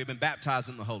believe? Have you been baptized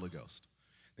in the Holy Ghost?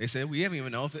 They said, we haven't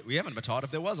been taught if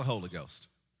there was a Holy Ghost.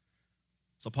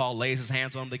 So Paul lays his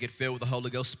hands on them. They get filled with the Holy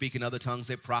Ghost, speak in other tongues.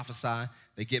 They prophesy.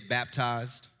 They get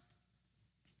baptized.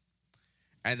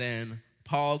 And then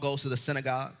Paul goes to the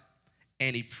synagogue,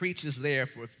 and he preaches there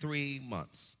for 3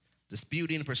 months,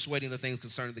 disputing and persuading the things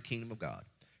concerning the kingdom of God.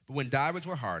 But when divers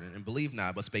were hardened and believed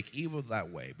not, but spake evil that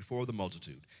way before the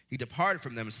multitude, he departed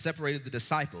from them and separated the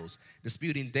disciples,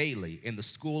 disputing daily in the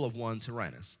school of one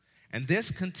Tyrannus. And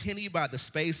this continued by the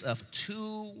space of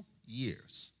 2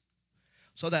 years,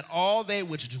 so that all they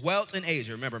which dwelt in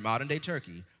Asia, remember modern-day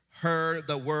Turkey, heard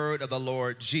the word of the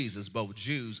Lord Jesus, both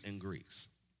Jews and Greeks.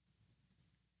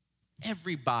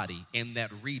 Everybody in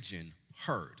that region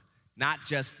heard. Not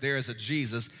just there is a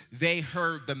Jesus, they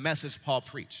heard the message Paul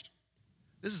preached.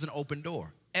 This is an open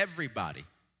door. Everybody,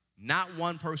 not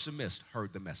one person missed,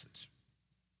 heard the message.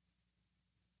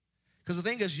 Because the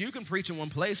thing is, you can preach in one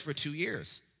place for 2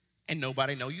 years and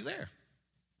nobody know you there.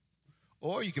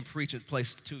 Or you can preach in a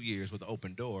place 2 years with an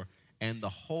open door and the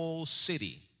whole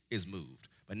city is moved.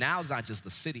 But now it's not just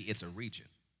the city, it's a region.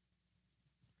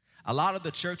 A lot of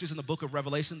the churches in the book of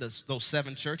Revelation, those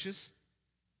 7 churches,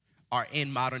 are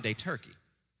in modern-day Turkey.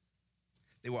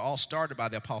 They were all started by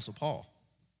the Apostle Paul.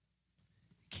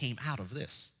 Came out of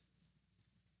this.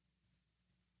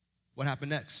 What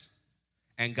happened next?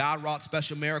 And God wrought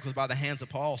special miracles by the hands of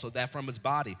Paul, so that from his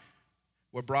body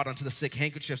were brought unto the sick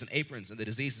handkerchiefs and aprons, and the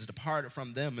diseases departed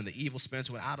from them, and the evil spirits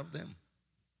went out of them.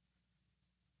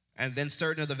 And then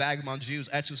certain of the vagabond Jews,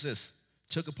 exorcists,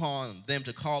 took upon them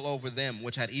to call over them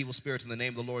which had evil spirits in the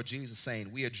name of the Lord Jesus, saying,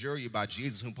 we adjure you by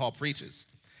Jesus whom Paul preaches.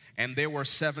 And there were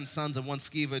 7 sons of one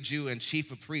Sceva, a Jew, and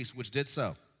chief of priests, which did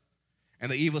so. And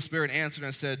the evil spirit answered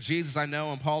and said, Jesus I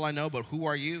know, and Paul I know, but who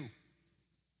are you?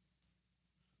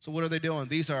 So what are they doing?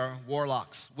 These are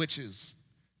warlocks, witches.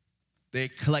 They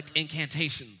collect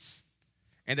incantations.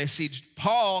 And they see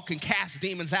Paul can cast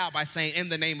demons out by saying, in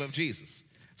the name of Jesus.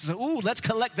 So, let's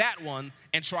collect that one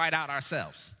and try it out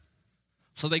ourselves.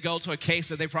 So they go to a case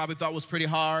that they probably thought was pretty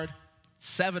hard,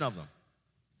 7 of them.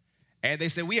 And they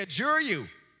say, we adjure you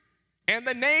in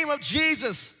the name of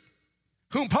Jesus,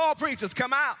 whom Paul preaches,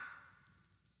 come out.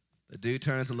 The dude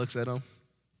turns and looks at him.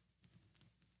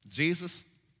 Jesus,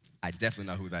 I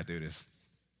definitely know who that dude is.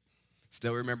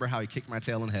 Still remember how he kicked my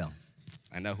tail in hell.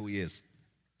 I know who he is.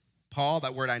 Paul,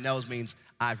 that word I know means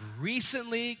I've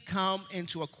recently come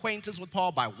into acquaintance with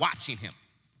Paul by watching him.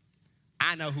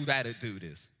 I know who that dude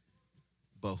is.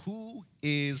 But who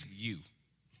is you?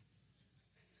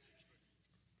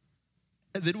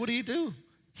 And then what do?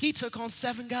 He took on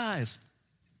 7 guys,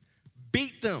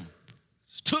 beat them,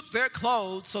 took their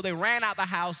clothes, so they ran out the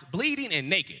house bleeding and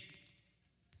naked.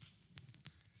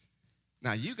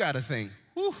 Now you got to think,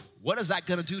 what is that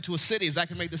going to do to a city? Is that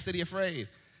going to make the city afraid?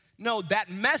 No, that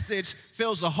message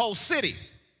fills the whole city.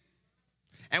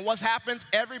 And what happens?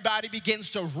 Everybody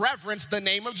begins to reverence the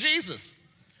name of Jesus.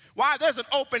 Why? There's an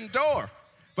open door.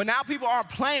 But now people aren't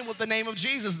playing with the name of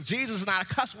Jesus. Jesus is not a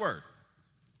cuss word.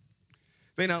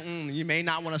 They know, you may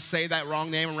not want to say that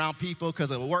wrong name around people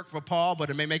because it will work for Paul, but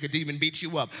it may make a demon beat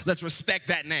you up. Let's respect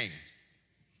that name.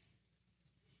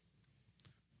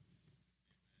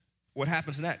 What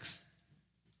happens next?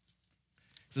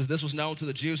 It says, this was known to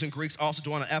the Jews and Greeks also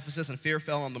dwelling in Ephesus, and fear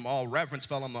fell on them all, reverence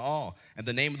fell on them all, and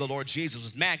the name of the Lord Jesus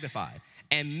was magnified.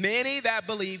 And many that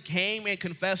believed came and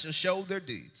confessed and showed their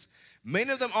deeds.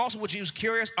 Many of them also which used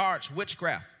curious arts,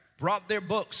 witchcraft, brought their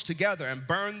books together and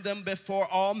burned them before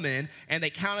all men, and they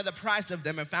counted the price of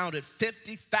them and found it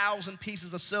 50,000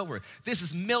 pieces of silver. This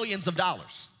is millions of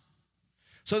dollars.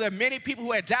 So there are many people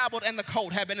who had dabbled in the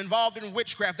cult, had been involved in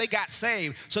witchcraft. They got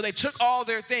saved. So they took all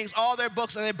their things, all their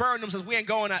books, and they burned them and said, we ain't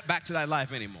going back to that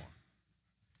life anymore.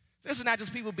 This is not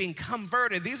just people being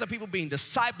converted. These are people being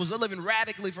disciples. They're living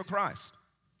radically for Christ.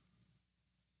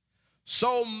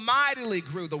 So mightily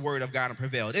grew the word of God and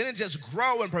prevailed. It didn't just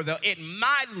grow and prevail. It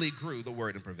mightily grew the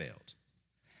word and prevailed.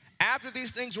 After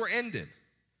these things were ended,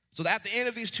 so that at the end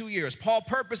of these 2 years, Paul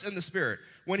purposed in the Spirit,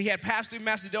 when he had passed through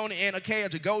Macedonia and Achaia,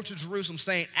 to go to Jerusalem,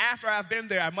 saying, after I have been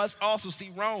there, I must also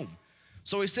see Rome.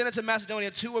 So he sent into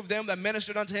Macedonia 2 of them that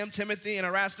ministered unto him, Timothy and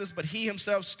Erastus, but he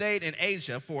himself stayed in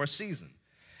Asia for a season.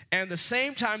 And at the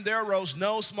same time there arose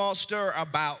no small stir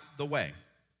about the way.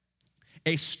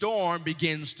 A storm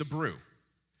begins to brew.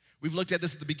 We've looked at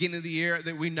this at the beginning of the year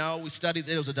that we studied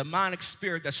that it was a demonic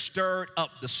spirit that stirred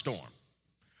up the storm.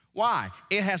 Why?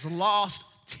 It has lost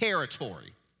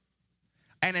territory.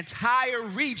 An entire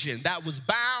region that was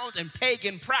bound in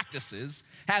pagan practices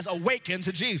has awakened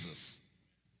to Jesus.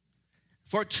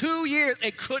 For 2 years,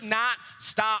 it could not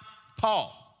stop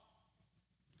Paul.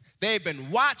 They've been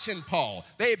watching Paul.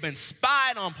 They've been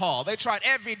spying on Paul. They tried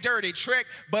every dirty trick,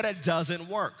 but it doesn't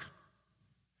work.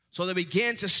 So they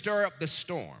begin to stir up the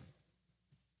storm.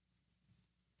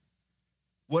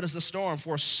 What is the storm?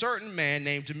 For a certain man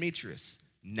named Demetrius.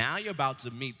 Now you're about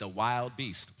to meet the wild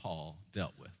beast Paul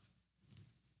dealt with.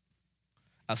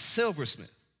 A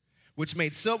silversmith, which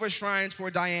made silver shrines for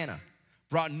Diana,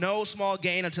 brought no small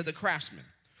gain unto the craftsmen,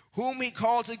 whom he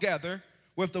called together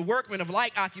with the workmen of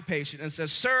like occupation, and said,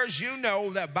 Sirs, you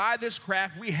know that by this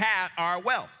craft we have our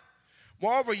wealth.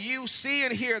 Moreover, you see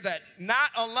and hear that not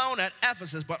alone at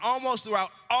Ephesus, but almost throughout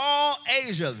all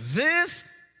Asia, this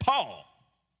Paul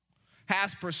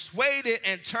has persuaded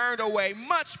and turned away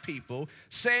much people,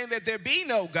 saying that there be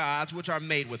no gods which are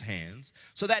made with hands,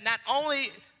 so that not only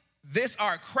this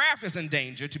our craft is in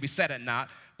danger to be set at naught,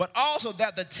 but also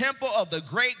that the temple of the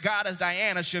great goddess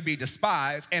Diana should be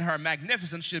despised, and her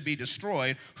magnificence should be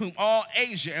destroyed, whom all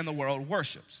Asia and the world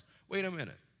worships. Wait a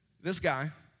minute. This guy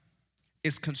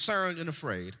is concerned and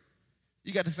afraid.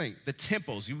 You got to think, the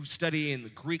temples, you study in the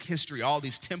Greek history, all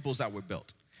these temples that were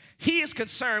built. He is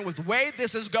concerned with the way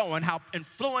this is going, how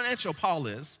influential Paul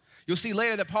is. You'll see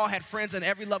later that Paul had friends in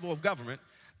every level of government,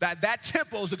 that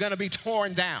temples are going to be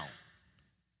torn down.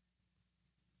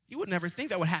 You would never think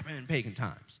that would happen in pagan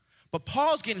times. But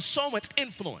Paul's getting so much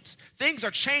influence. Things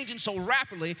are changing so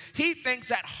rapidly, he thinks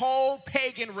that whole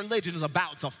pagan religion is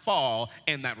about to fall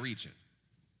in that region.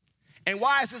 And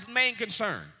why is his main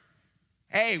concern?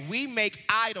 Hey, we make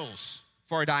idols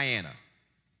for Diana.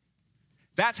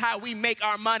 That's how we make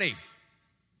our money.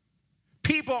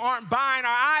 People aren't buying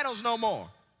our idols no more.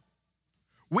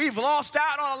 We've lost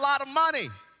out on a lot of money.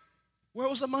 Where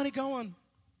was the money going?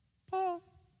 Paul.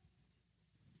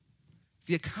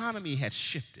 The economy had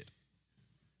shifted.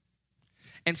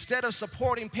 Instead of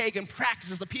supporting pagan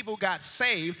practices, the people got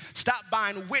saved, stopped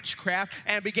buying witchcraft,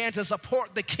 and began to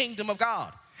support the kingdom of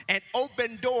God. And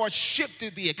open doors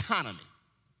shifted the economy.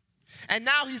 And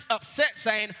now he's upset,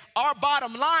 saying, our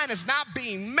bottom line is not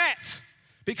being met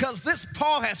because this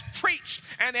Paul has preached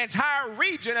and the entire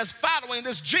region is following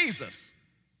this Jesus.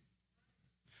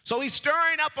 So he's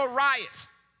stirring up a riot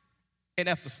in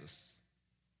Ephesus.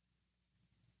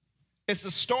 It's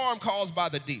the storm caused by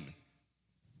the demon.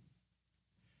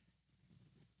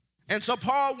 And so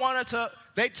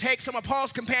they take some of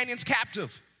Paul's companions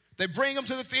captive. They bring them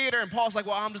to the theater, and Paul's like,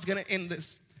 well, I'm just going to end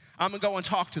this. I'm going to go and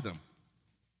talk to them.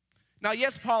 Now,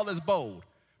 yes, Paul is bold,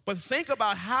 but think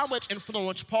about how much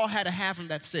influence Paul had to have in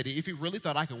that city if he really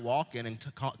thought I could walk in and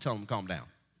tell them to calm down.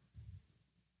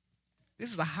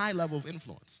 This is a high level of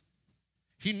influence.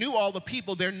 He knew all the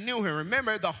people there knew him.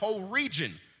 Remember, the whole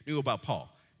region knew about Paul.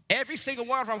 Every single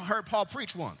one of them heard Paul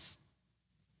preach once,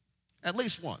 at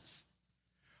least once.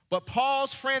 But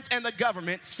Paul's friends and the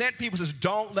government sent people and says,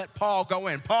 don't let Paul go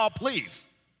in. Paul, please,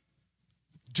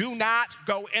 do not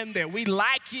go in there. We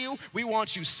like you. We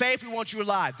want you safe. We want you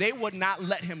alive. They would not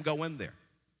let him go in there.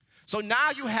 So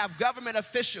now you have government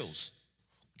officials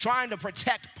trying to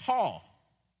protect Paul.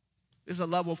 This is a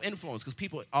level of influence because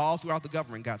people all throughout the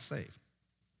government got saved.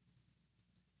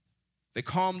 They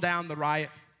calmed down the riot.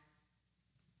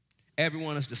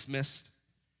 Everyone is dismissed.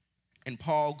 And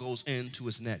Paul goes into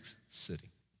his next city.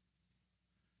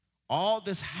 All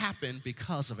this happened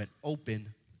because of an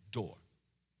open door.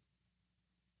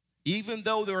 Even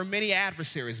though there were many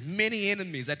adversaries, many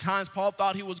enemies, at times Paul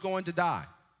thought he was going to die.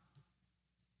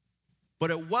 But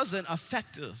it wasn't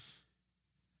effective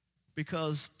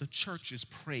because the churches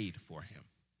prayed for him.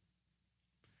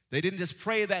 They didn't just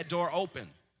pray that door open.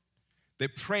 They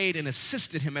prayed and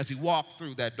assisted him as he walked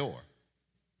through that door.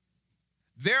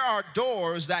 There are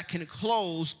doors that can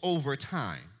close over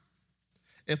time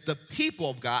if the people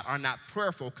of God are not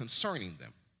prayerful concerning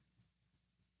them.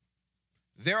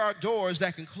 There are doors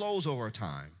that can close over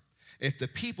time if the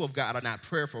people of God are not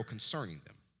prayerful concerning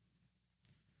them.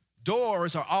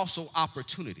 Doors are also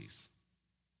opportunities.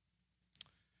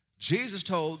 Jesus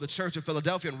told the church of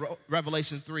Philadelphia in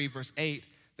Revelation 3, verse 8,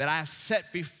 that I have set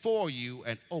before you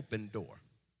an open door.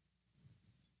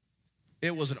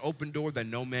 It was an open door that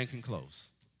no man can close.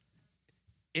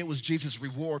 It was Jesus'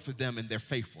 reward for them in their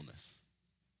faithfulness.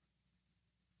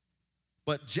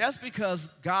 But just because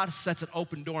God sets an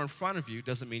open door in front of you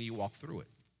doesn't mean you walk through it.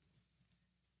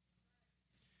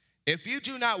 If you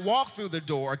do not walk through the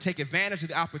door or take advantage of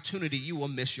the opportunity, you will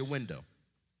miss your window.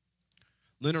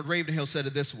 Leonard Ravenhill said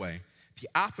it this way: the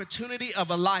opportunity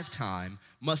of a lifetime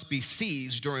must be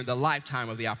seized during the lifetime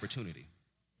of the opportunity.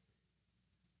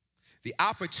 The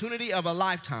opportunity of a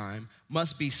lifetime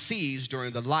must be seized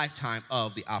during the lifetime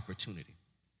of the opportunity.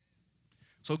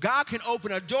 So God can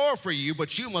open a door for you,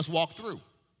 but you must walk through.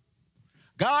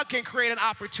 God can create an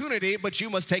opportunity, but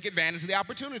you must take advantage of the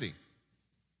opportunity.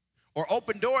 Or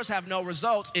open doors have no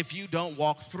results if you don't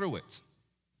walk through it.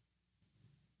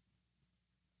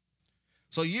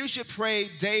 So you should pray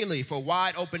daily for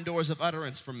wide open doors of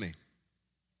utterance from me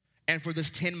and for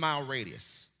this 10-mile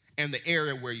radius and the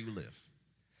area where you live.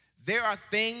 There are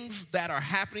things that are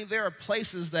happening. There are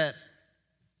places that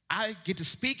I get to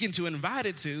speak into and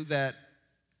invited to that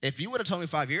if you would have told me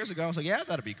 5 years ago, I was like, yeah,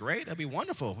 that'd be great. That'd be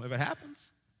wonderful if it happens.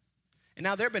 And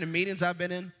now there have been meetings I've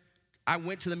been in. I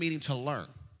went to the meeting to learn.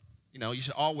 You know, you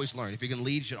should always learn. If you can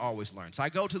lead, you should always learn. So I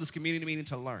go to this community meeting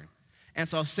to learn. And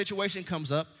so a situation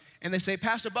comes up, and they say,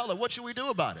 Pastor Butler, what should we do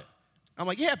about it? I'm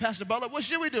like, yeah, Pastor Butler, what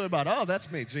should we do about it? Oh,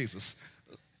 that's me, Jesus.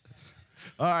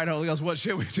 All right, Holy Ghost, what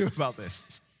should we do about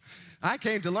this? I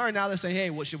came to learn. Now they're saying, hey,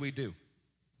 what should we do?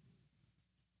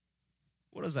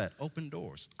 What is that? Open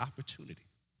doors, opportunity.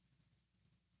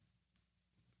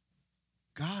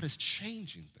 God is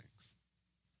changing things.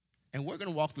 And we're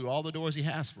going to walk through all the doors he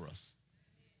has for us.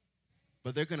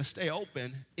 But they're going to stay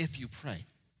open if you pray.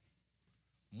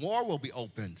 More will be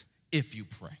opened if you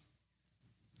pray.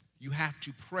 You have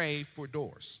to pray for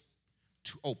doors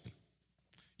to open.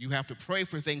 You have to pray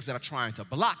for things that are trying to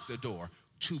block the door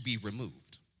to be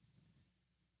removed.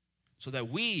 So that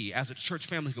we, as a church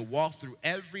family, can walk through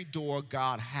every door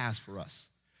God has for us.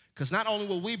 Because not only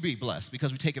will we be blessed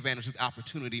because we take advantage of the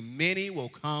opportunity, many will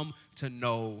come to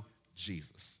know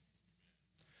Jesus.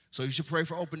 So you should pray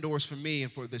for open doors for me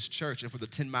and for this church and for the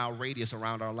 10-mile radius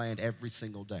around our land every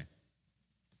single day.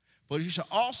 But you should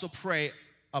also pray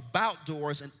about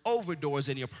doors and over doors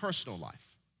in your personal life.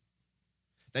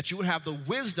 That you would have the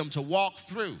wisdom to walk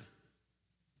through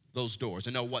those doors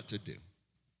and know what to do.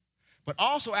 But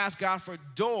also ask God for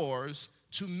doors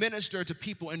to minister to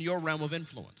people in your realm of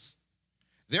influence.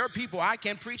 There are people I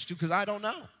can't preach to because I don't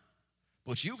know.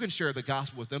 But you can share the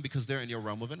gospel with them because they're in your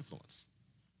realm of influence.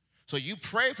 So you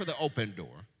pray for the open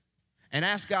door and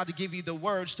ask God to give you the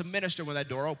words to minister when that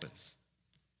door opens.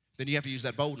 Then you have to use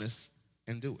that boldness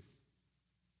and do it.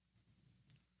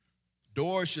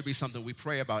 Doors should be something we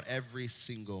pray about every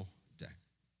single day.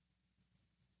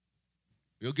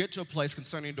 You'll get to a place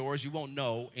concerning doors, you won't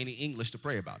know any English to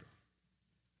pray about it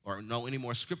or know any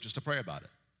more scriptures to pray about it.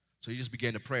 So you just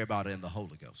begin to pray about it in the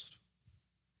Holy Ghost.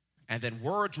 And then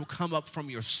words will come up from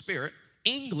your spirit,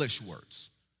 English words.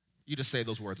 You just say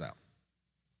those words out.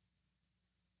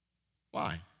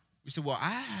 Why? You say, well, I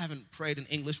haven't prayed in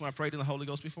English when I prayed in the Holy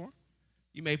Ghost before.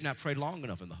 You may have not prayed long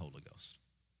enough in the Holy Ghost.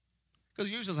 Because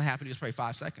it usually doesn't happen, you just pray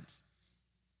 5 seconds.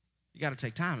 You got to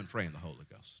take time and pray in the Holy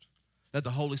Ghost. Let the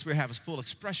Holy Spirit have his full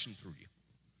expression through you.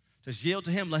 Just yield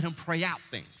to him, let him pray out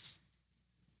things.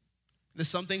 There's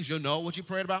some things you'll know what you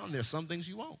prayed about, and there's some things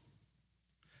you won't.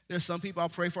 There's some people I'll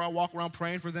pray for, I'll walk around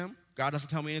praying for them. God doesn't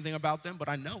tell me anything about them, but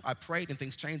I know I prayed and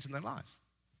things changed in their lives.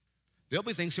 There'll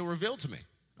be things he'll reveal to me.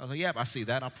 I was like, yep, I see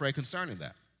that. I'll pray concerning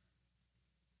that.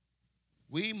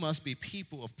 We must be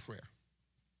people of prayer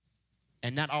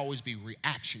and not always be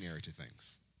reactionary to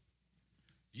things.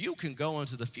 You can go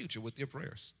into the future with your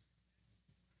prayers.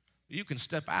 You can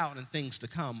step out in things to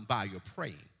come by your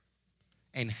praying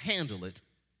and handle it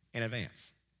in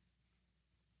advance.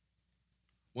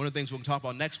 One of the things we're going to talk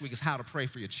about next week is how to pray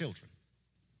for your children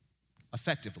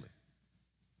effectively.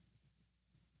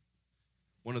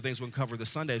 One of the things we're going to cover this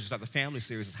Sunday is the family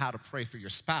series is how to pray for your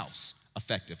spouse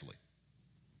effectively.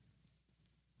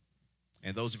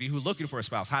 And those of you who are looking for a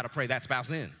spouse, how to pray that spouse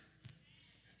in.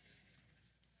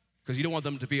 Because you don't want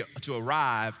them to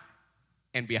arrive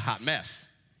and be a hot mess.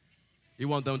 You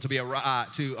want them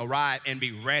to arrive and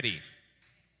be ready.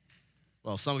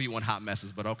 Well, some of you want hot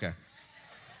messes, but okay.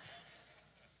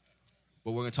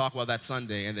 But we're going to talk about that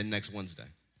Sunday and then next Wednesday.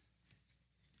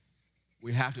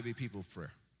 We have to be people of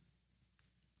prayer.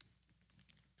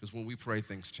 Because when we pray,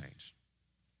 things change.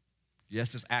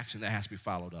 Yes, there's action that has to be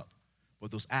followed up. But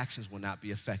those actions will not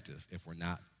be effective if we're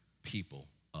not people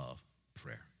of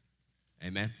prayer.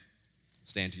 Amen?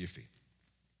 Stand to your feet.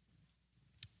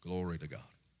 Glory to God.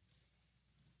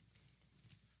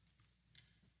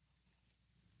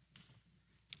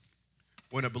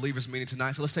 We're in a believers meeting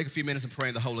tonight, so let's take a few minutes and pray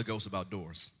in the Holy Ghost about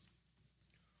doors.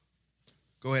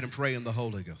 Go ahead and pray in the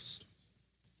Holy Ghost.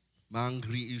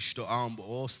 Mangri ishto ambo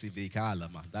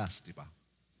ostivikala mandastiba.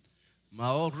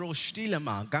 Maoro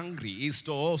stilema gangri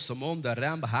isto osamonda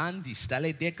rambahandi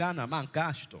stale dekana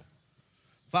mankasto.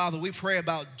 Father, we pray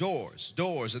about doors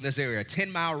in this area, a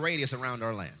 10-mile radius around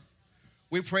our land.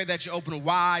 We pray that you open a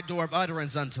wide door of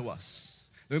utterance unto us,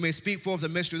 that we may speak forth the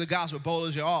mystery of the gospel bold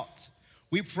as you ought.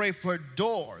 We pray for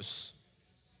doors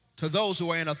to those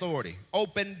who are in authority.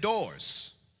 Open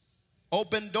doors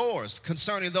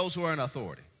concerning those who are in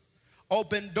authority.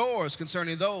 Open doors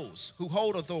concerning those who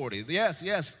hold authority.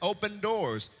 Yes, open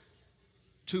doors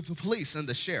to the police and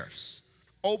the sheriffs.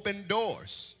 Open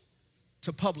doors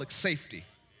to public safety.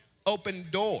 Open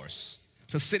doors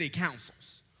to city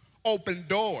councils. Open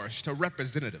doors to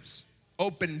representatives.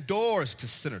 Open doors to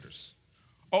senators.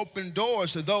 Open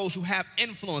doors to those who have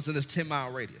influence in this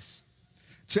 10-mile radius.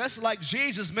 Just like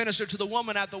Jesus ministered to the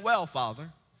woman at the well, Father,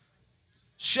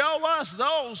 show us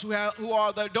those who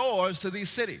are the doors to these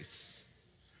cities.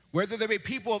 Whether they be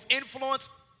people of influence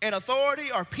and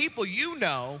authority or people you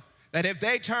know that if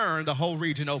they turn, the whole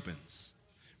region opens.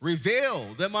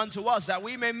 Reveal them unto us that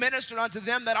we may minister unto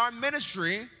them, that our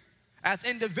ministry as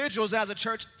individuals and as a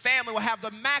church family will have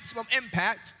the maximum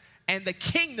impact and the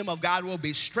kingdom of God will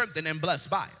be strengthened and blessed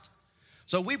by it.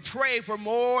 So we pray for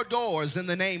more doors in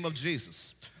the name of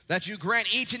Jesus, that you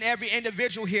grant each and every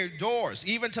individual here doors,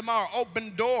 even tomorrow,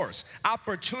 open doors,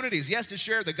 opportunities, yes, to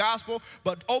share the gospel,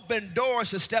 but open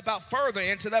doors to step out further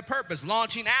into their purpose,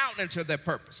 launching out into their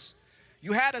purpose.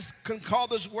 You had us call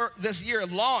this year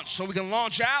launch so we can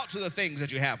launch out to the things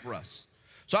that you have for us.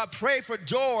 So I pray for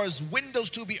doors, windows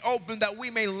to be opened that we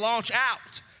may launch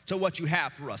out to what you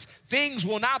have for us. Things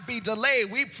will not be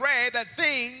delayed. We pray that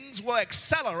things will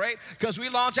accelerate because we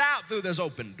launch out through this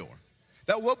open door.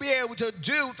 That we'll be able to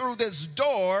do through this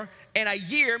door in a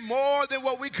year more than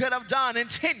what we could have done in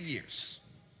 10 years.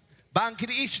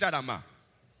 Bankri ishtarama,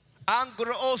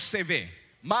 angro oseve,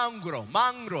 mangro,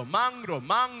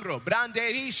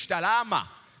 branderishtarama,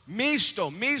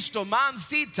 misto,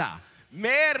 mansita,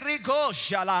 meriko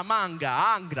shalamanga,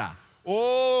 angra,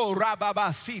 o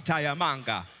rababasita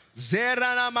yamanga,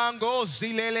 zerana mango,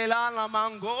 zilelelana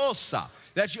mango osa.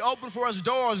 That you open for us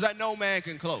doors that no man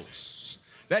can close.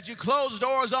 That you close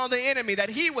doors on the enemy that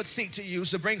he would seek to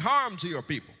use to bring harm to your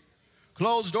people.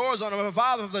 Close doors on the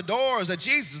Father, the doors that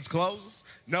Jesus closes,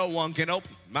 no one can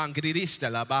open.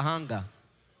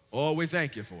 Oh, we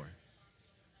thank you for it.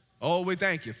 Oh, we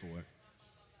thank you for it.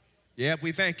 Yep,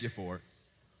 we thank you for it.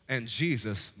 In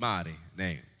Jesus' mighty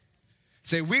name.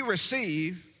 Say, we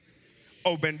receive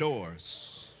open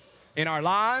doors in our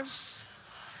lives,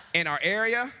 in our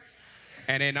area,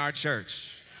 and in our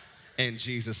church. In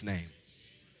Jesus' name.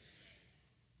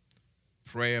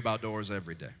 Pray about doors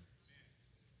every day.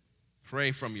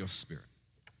 Pray from your spirit.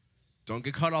 Don't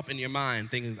get caught up in your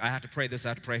mind thinking, I have to pray this, I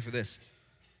have to pray for this.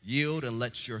 Yield and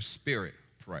let your spirit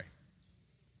pray.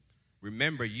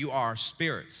 Remember, you are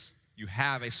spirits. You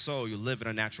have a soul. You live in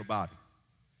a natural body.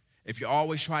 If you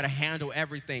always try to handle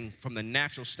everything from the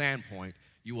natural standpoint,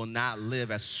 you will not live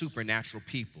as supernatural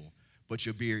people, but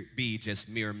you'll be just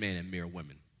mere men and mere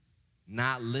women.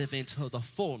 Not living to the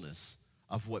fullness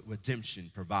of what redemption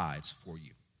provides for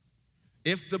you.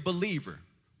 If the believer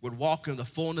would walk in the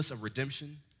fullness of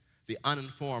redemption, the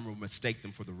uninformed will mistake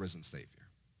them for the risen Savior.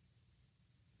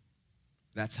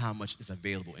 That's how much is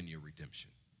available in your redemption.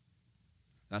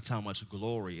 That's how much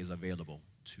glory is available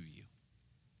to you.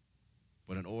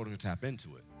 But in order to tap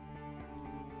into it,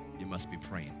 you must be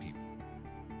praying people.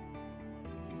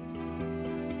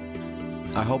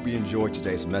 I hope you enjoyed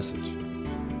today's message.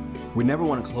 We never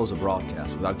want to close a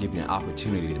broadcast without giving you an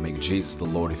opportunity to make Jesus the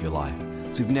Lord of your life.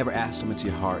 So if you've never asked him into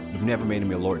your heart, you've never made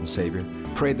him your Lord and Savior,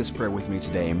 pray this prayer with me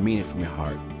today and mean it from your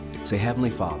heart. Say, Heavenly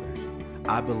Father,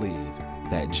 I believe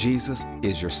that Jesus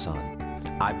is your Son.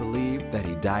 I believe that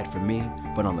he died for me,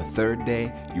 but on the third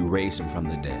day, you raised him from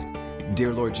the dead.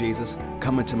 Dear Lord Jesus,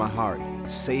 come into my heart.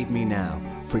 Save me now.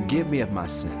 Forgive me of my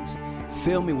sins.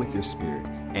 Fill me with your Spirit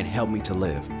and help me to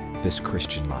live this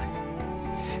Christian life.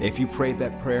 If you prayed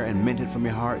that prayer and meant it from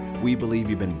your heart, we believe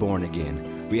you've been born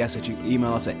again. We ask that you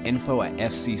email us at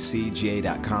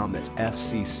info@fccga.com, that's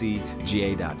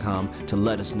fccga.com, to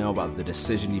let us know about the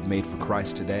decision you've made for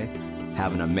Christ today.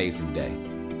 Have an amazing day.